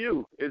grow in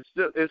you,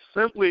 it's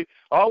simply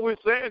all we're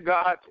saying,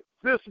 God,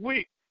 this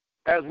week,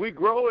 as we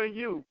grow in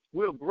you,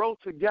 we'll grow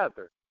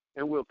together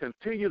and we'll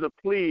continue to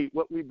plead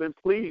what we've been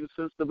pleading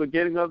since the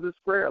beginning of this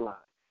prayer line,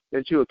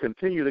 that you will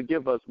continue to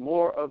give us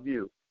more of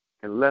you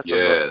and less of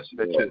us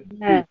that you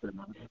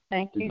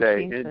Thank you,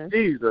 today. Jesus. In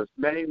Jesus'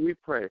 name we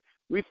pray.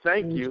 We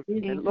thank you.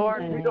 And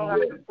Lord, we don't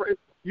have to pray.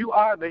 You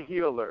are the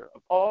healer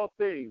of all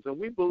things. And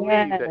we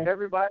believe that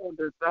everybody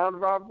under the sound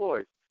of our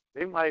voice,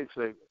 they might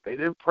say, they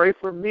didn't pray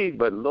for me,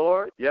 but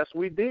Lord, yes,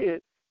 we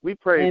did. We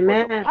prayed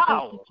for the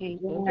power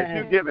that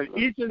you've given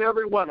each and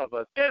every one of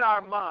us in our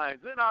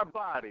minds, in our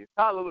bodies,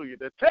 hallelujah,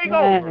 to take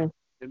over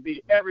and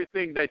be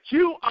everything that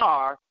you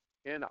are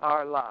in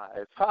our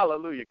lives.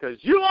 Hallelujah, because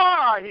you are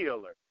our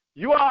healer.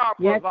 You are our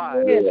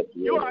provider.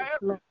 You are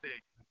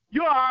everything.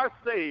 You are our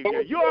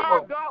Savior. You are our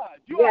God.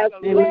 You are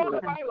the Lord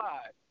of our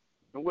lives.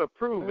 And we'll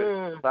prove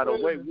it by the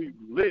way we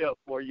live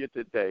for you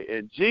today.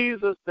 In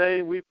Jesus'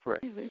 name we pray.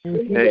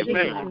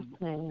 Amen.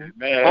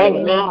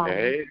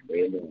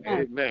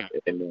 Amen.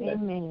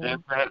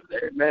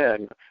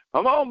 Amen.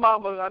 Come on,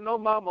 Mama. I know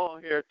Mama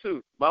on here,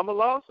 too. Mama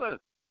Lawson.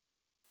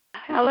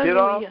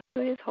 Hallelujah.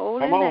 To his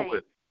holy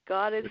name.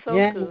 God is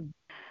so good.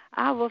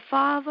 Our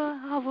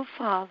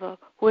Father,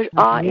 which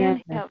art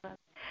in heaven,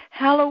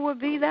 hallowed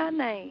be thy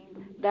name.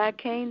 Thy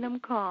kingdom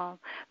come.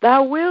 Thy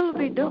will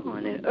be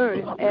done in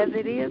earth as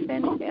it is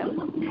in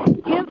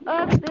heaven. Give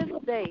us this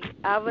day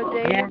our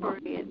daily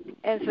bread,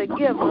 and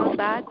forgive us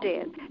our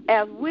debt,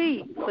 as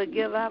we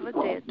forgive our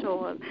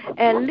debtors.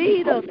 And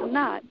lead us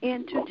not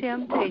into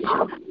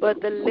temptation, but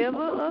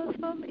deliver us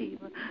from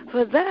evil.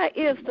 For thine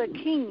is the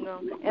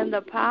kingdom, and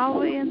the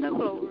power, and the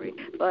glory,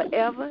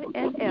 forever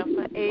and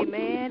ever.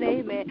 Amen,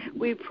 amen.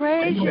 We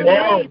praise your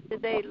name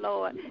today,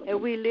 Lord,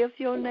 and we lift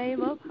your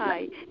name up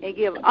high and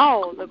give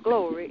all the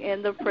glory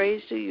and the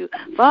praise to you.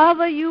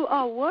 Father, you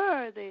are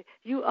worthy.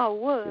 You are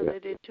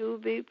worthy to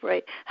be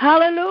praised.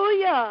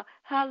 Hallelujah.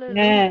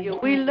 Hallelujah.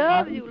 We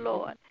love you,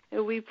 Lord,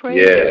 and we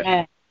praise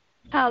you.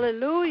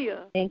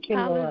 Hallelujah. Thank you,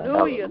 Lord.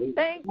 Hallelujah.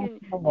 Thank you,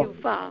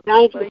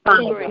 Father, for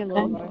your grace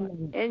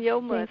and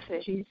your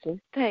mercy.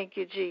 Thank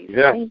you, Jesus.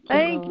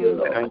 Thank you,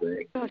 Lord.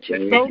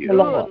 You're so good,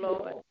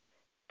 Lord.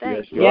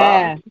 Thank you.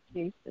 Yes,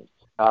 Jesus.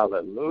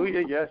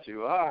 Hallelujah. Yes,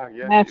 you are.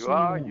 Yes, you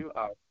are. You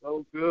are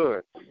so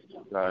good.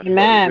 God,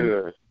 so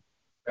good.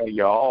 And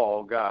you're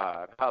all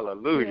God.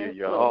 Hallelujah.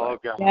 You're all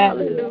God.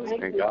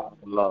 And God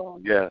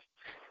love. Yes.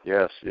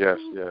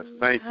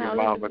 Thank you,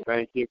 Mama.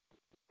 Thank you.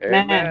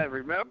 Amen.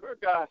 Remember,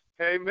 God.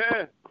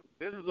 Amen.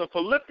 This is a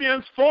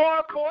Philippians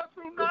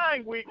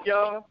 4:4-9 week,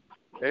 y'all.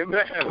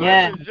 Amen.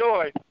 Let's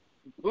enjoy.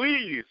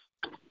 Please.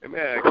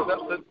 Amen.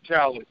 Accept the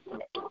challenge,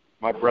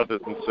 my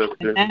brothers and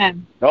sisters.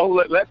 Don't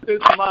let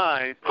this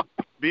mind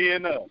be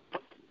in us.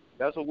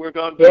 That's what we're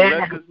going to do.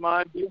 Let this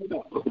mind be in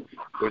us,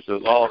 which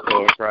is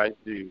also in Christ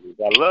Jesus.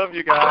 I love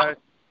you guys.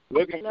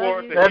 Looking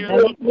forward to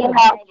hearing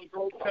all the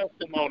great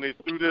testimonies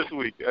through this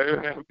week.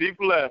 Be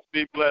blessed,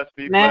 be blessed,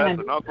 be blessed.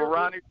 And Uncle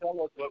Ronnie,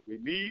 tell us what we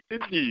need to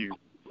do.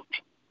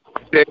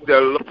 That the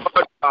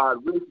Lord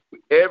God with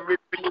everywhere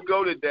you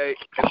go today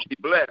and be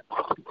blessed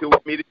to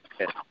meet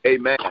again.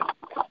 Amen.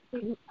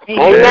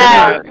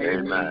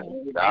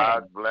 Amen.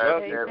 God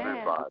bless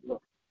everybody.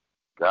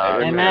 God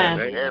bless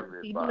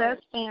everybody. Be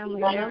blessed,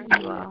 family. Love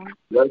you all.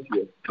 Bless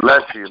you.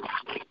 Bless you.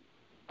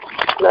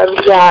 Love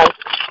you guys.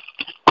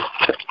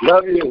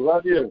 Love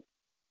you.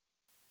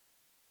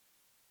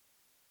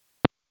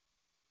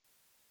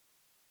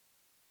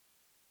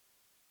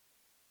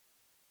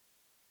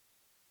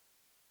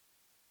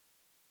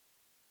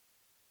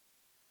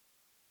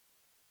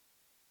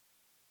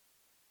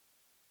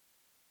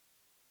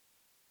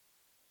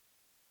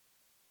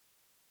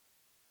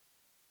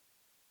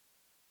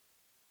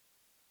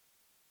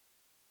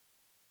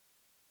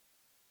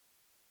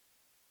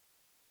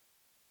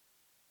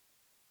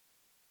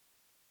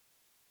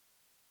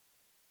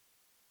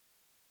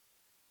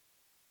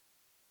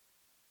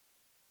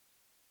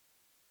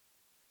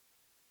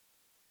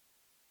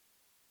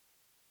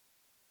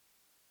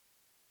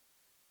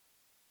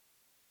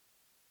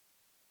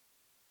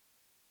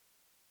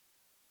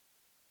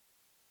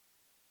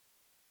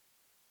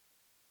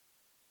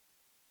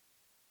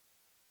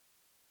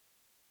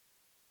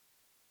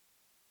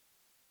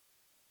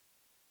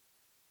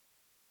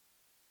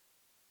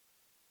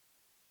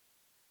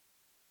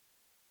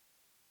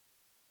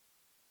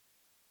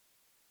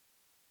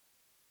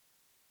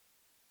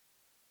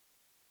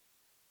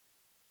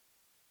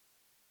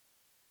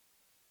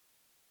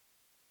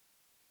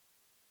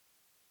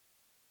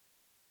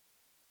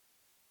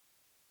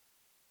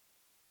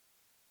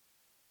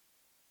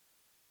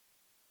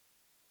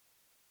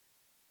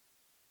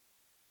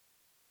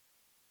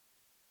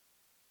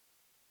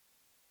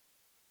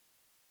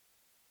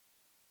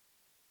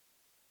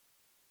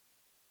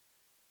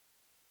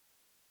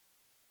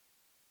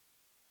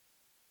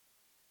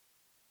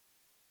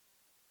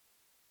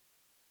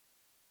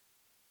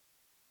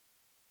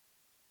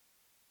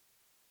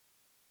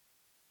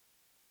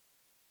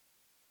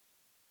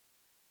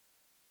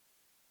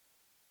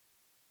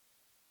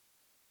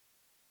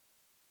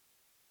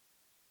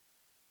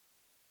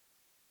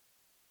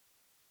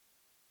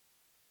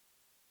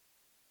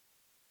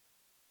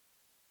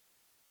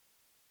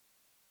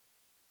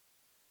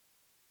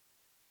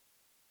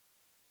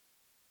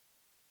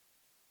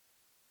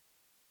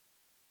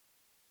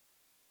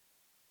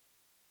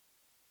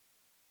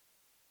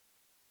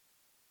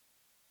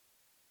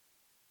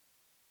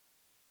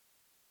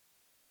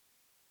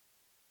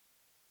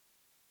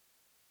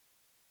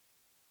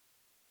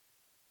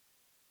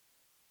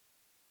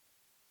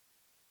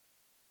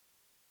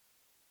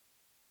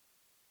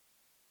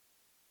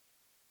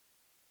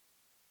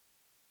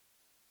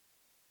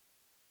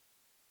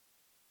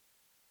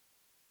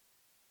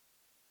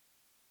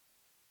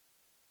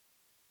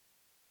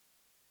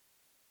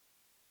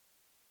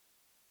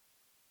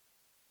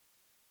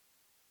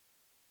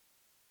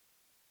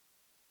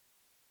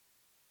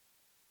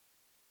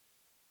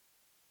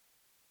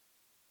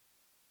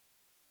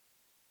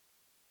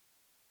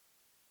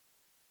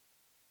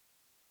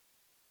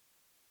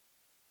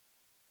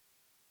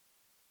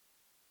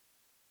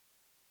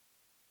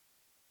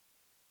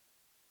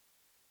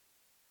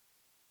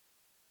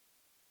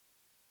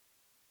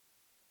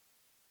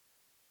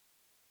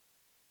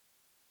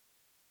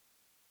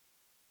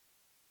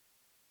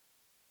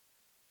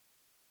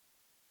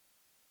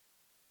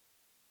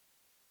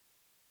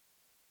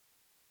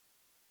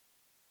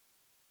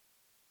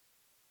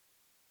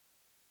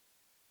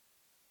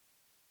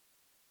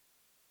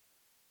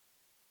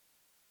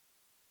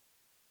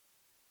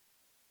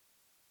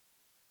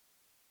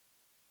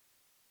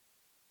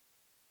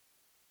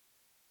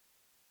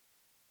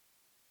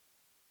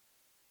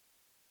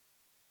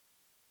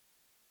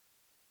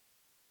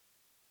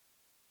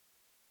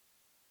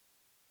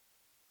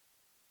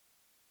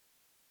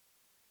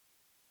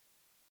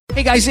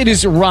 Hey guys, it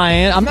is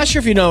Ryan. I'm not sure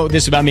if you know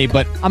this about me,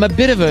 but I'm a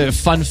bit of a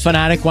fun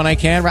fanatic when I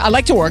can. I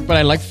like to work, but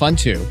I like fun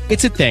too.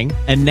 It's a thing.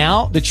 And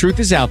now the truth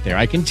is out there.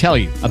 I can tell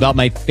you about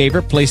my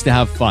favorite place to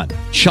have fun.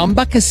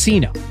 Chumba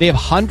Casino. They have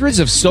hundreds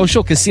of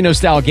social casino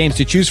style games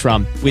to choose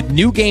from with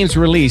new games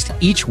released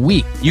each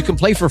week. You can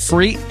play for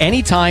free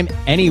anytime,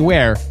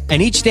 anywhere.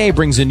 And each day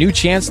brings a new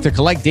chance to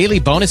collect daily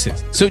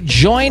bonuses. So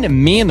join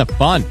me in the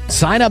fun.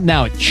 Sign up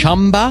now at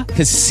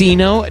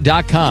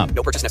ChumbaCasino.com.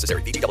 No purchase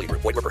necessary. VGW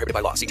Group. Void where prohibited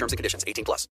by law. See terms and conditions. 18+.